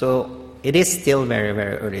types. So it is still very,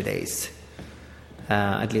 very early days.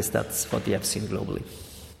 At least that's what we have seen globally.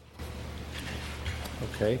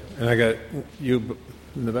 Okay, and I got you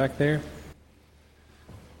in the back there.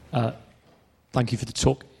 Thank you for the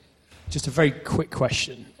talk. Just a very quick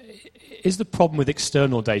question. Is the problem with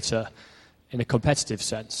external data, in a competitive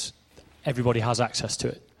sense, everybody has access to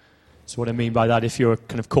it? So what I mean by that, if you're a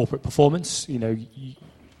kind of corporate performance,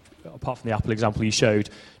 apart from the Apple example you showed,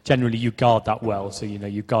 generally you guard that well. So,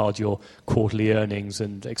 you guard your quarterly earnings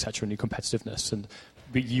and et cetera and your competitiveness.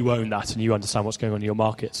 But you own that and you understand what's going on in your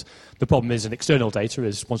markets. The problem is in external data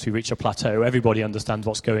is once we reach a plateau, everybody understands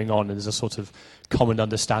what's going on and there's a sort of common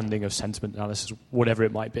understanding of sentiment analysis, whatever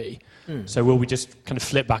it might be. So will we just kind of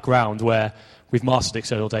flip back round where we've mastered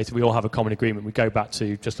external data, we all have a common agreement, we go back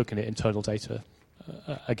to just looking at internal data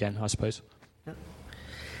again, I suppose?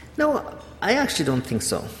 No, I actually don't think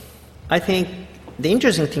so. I think the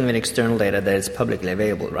interesting thing with external data that is publicly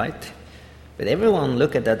available, right? But everyone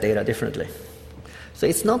look at that data differently. So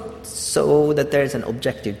it's not so that there is an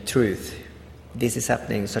objective truth. This is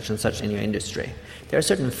happening such and such in your industry. There are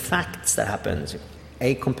certain facts that happen.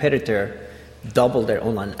 A competitor doubled their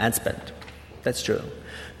online ad spend. That's true.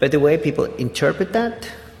 But the way people interpret that,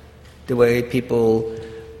 the way people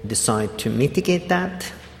decide to mitigate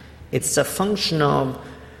that, it's a function of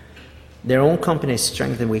their own company's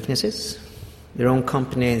strengths and weaknesses, their own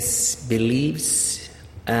company's beliefs,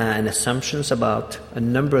 and assumptions about a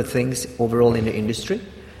number of things overall in the industry,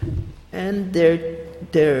 and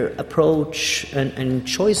their approach and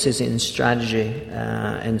choices in strategy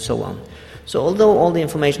and so on. So although all the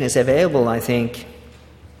information is available, I think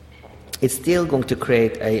it's still going to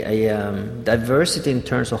create a diversity in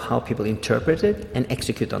terms of how people interpret it and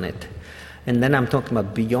execute on it. And then I'm talking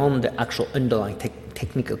about beyond the actual underlying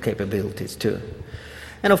technical capabilities too.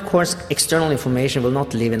 And of course, external information will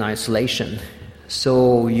not live in isolation.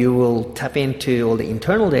 So you will tap into all the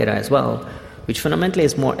internal data as well, which fundamentally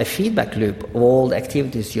is more a feedback loop of all the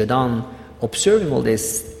activities you've done, observing all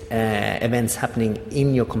these events happening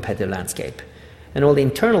in your competitive landscape. And all the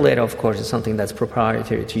internal data, of course, is something that's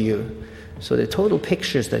proprietary to you. So the total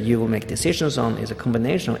pictures that you will make decisions on is a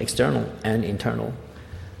combination of external and internal.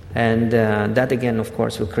 And that, again, of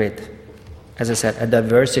course, will create, as I said, a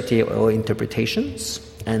diversity of interpretations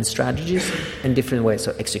and strategies and different ways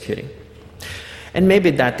of executing. And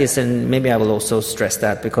maybe that is, and maybe I will also stress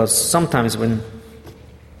that, because sometimes when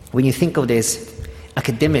you think of this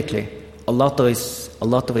academically, a lot of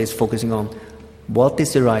it is focusing on what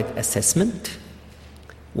is the right assessment,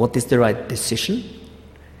 what is the right decision,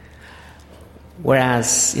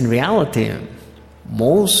 whereas in reality,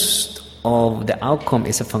 most of the outcome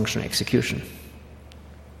is a function of execution,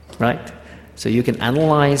 right? So you can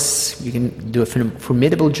analyze, you can do a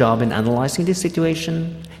formidable job in analyzing this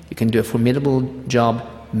situation, you can do a formidable job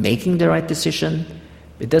making the right decision.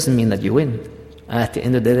 It doesn't mean that you win. At the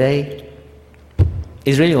end of the day,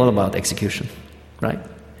 it's really all about execution, right?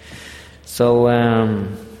 So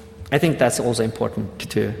I think that's also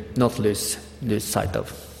important to not lose sight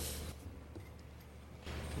of.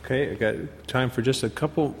 Okay, I got time for just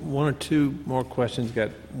one or two more questions.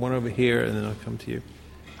 Got one over here, and then I'll come to you.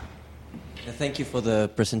 Thank you for the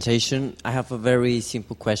presentation. I have a very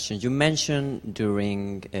simple question. You mentioned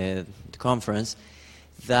during the conference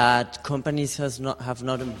that companies have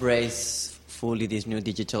not embraced fully this new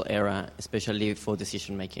digital era, especially for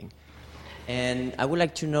decision making. And I would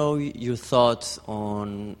like to know your thoughts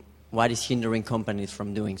on what is hindering companies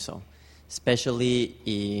from doing so, especially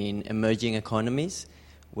in emerging economies,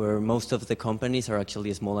 where most of the companies are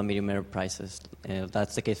actually small and medium enterprises.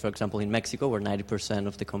 That's the case, for example, in Mexico, where 90%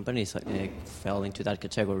 of the companies fell into that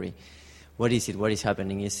category. What is it? What is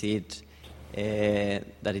happening? Is it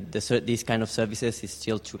that these kind of services is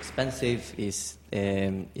still too expensive? Is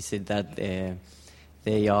it that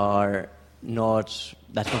they are not,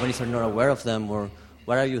 that companies are not aware of them, or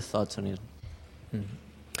what are your thoughts on it?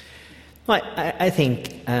 Well, I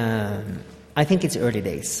think it's early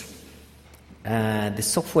days. The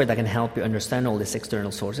software that can help you understand all these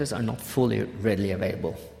external sources are not fully readily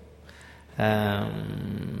available.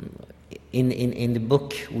 In the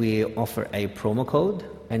book, we offer a promo code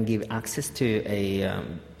and give access to a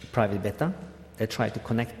private beta that try to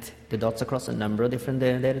connect the dots across a number of different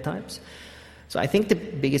data types. So I think the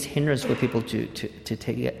biggest hindrance for people to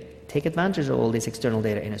take advantage of all this external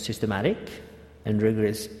data in a systematic and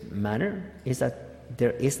rigorous manner is that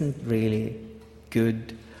there isn't really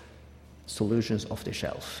good solutions off the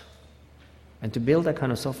shelf. And to build that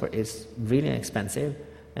kind of software is really expensive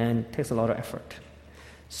and takes a lot of effort.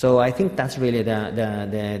 So I think that's really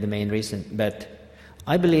the main reason. But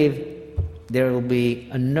I believe there will be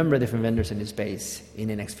a number of different vendors in this space in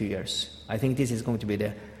the next few years. I think this is going to be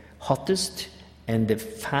the hottest and the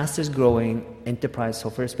fastest growing enterprise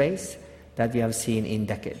software space that we have seen in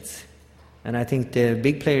decades. And I think the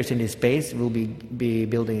big players in this space will be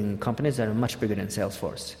building companies that are much bigger than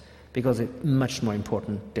Salesforce, because it's much more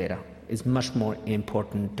important data. It's much more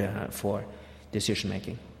important for decision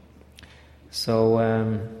making. So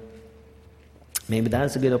maybe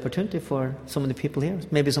that's a good opportunity for some of the people here.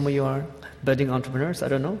 Maybe some of you are budding entrepreneurs, I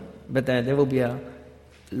don't know. But there will be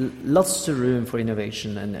lots of room for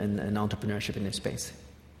innovation and entrepreneurship in this space.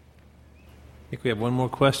 I think we have one more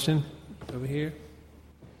question over here.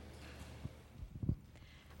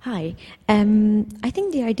 Hi. I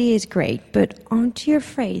think the idea is great, but aren't you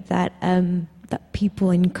afraid that that people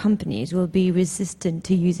in companies will be resistant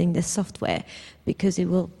to using the software because it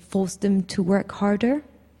will force them to work harder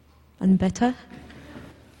and better?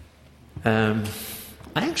 I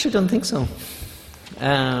actually don't think so.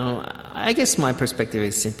 I guess my perspective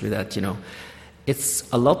is simply that,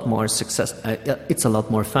 it's a lot more it's a lot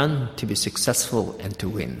more fun to be successful and to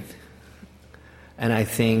win. And I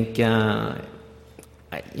think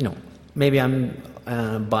maybe I'm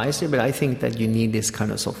biased here, but I think that you need this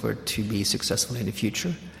kind of software to be successful in the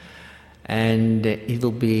future. And it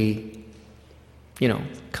will be,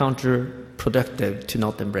 counterproductive to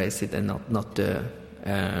not embrace it and not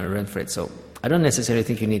run for it. So I don't necessarily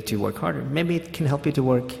think you need to work harder. Maybe it can help you to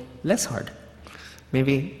work less hard.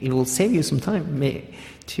 Maybe it will save you some time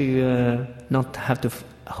to not have to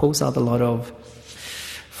hose out a lot of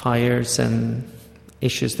fires and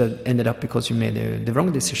issues that ended up because you made the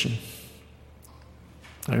wrong decision.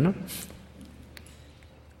 I don't know.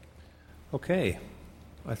 Okay.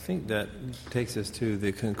 I think that takes us to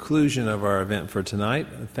the conclusion of our event for tonight.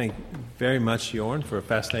 Thank very much, Jorn, for a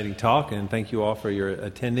fascinating talk, and thank you all for your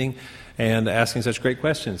attending and asking such great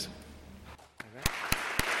questions.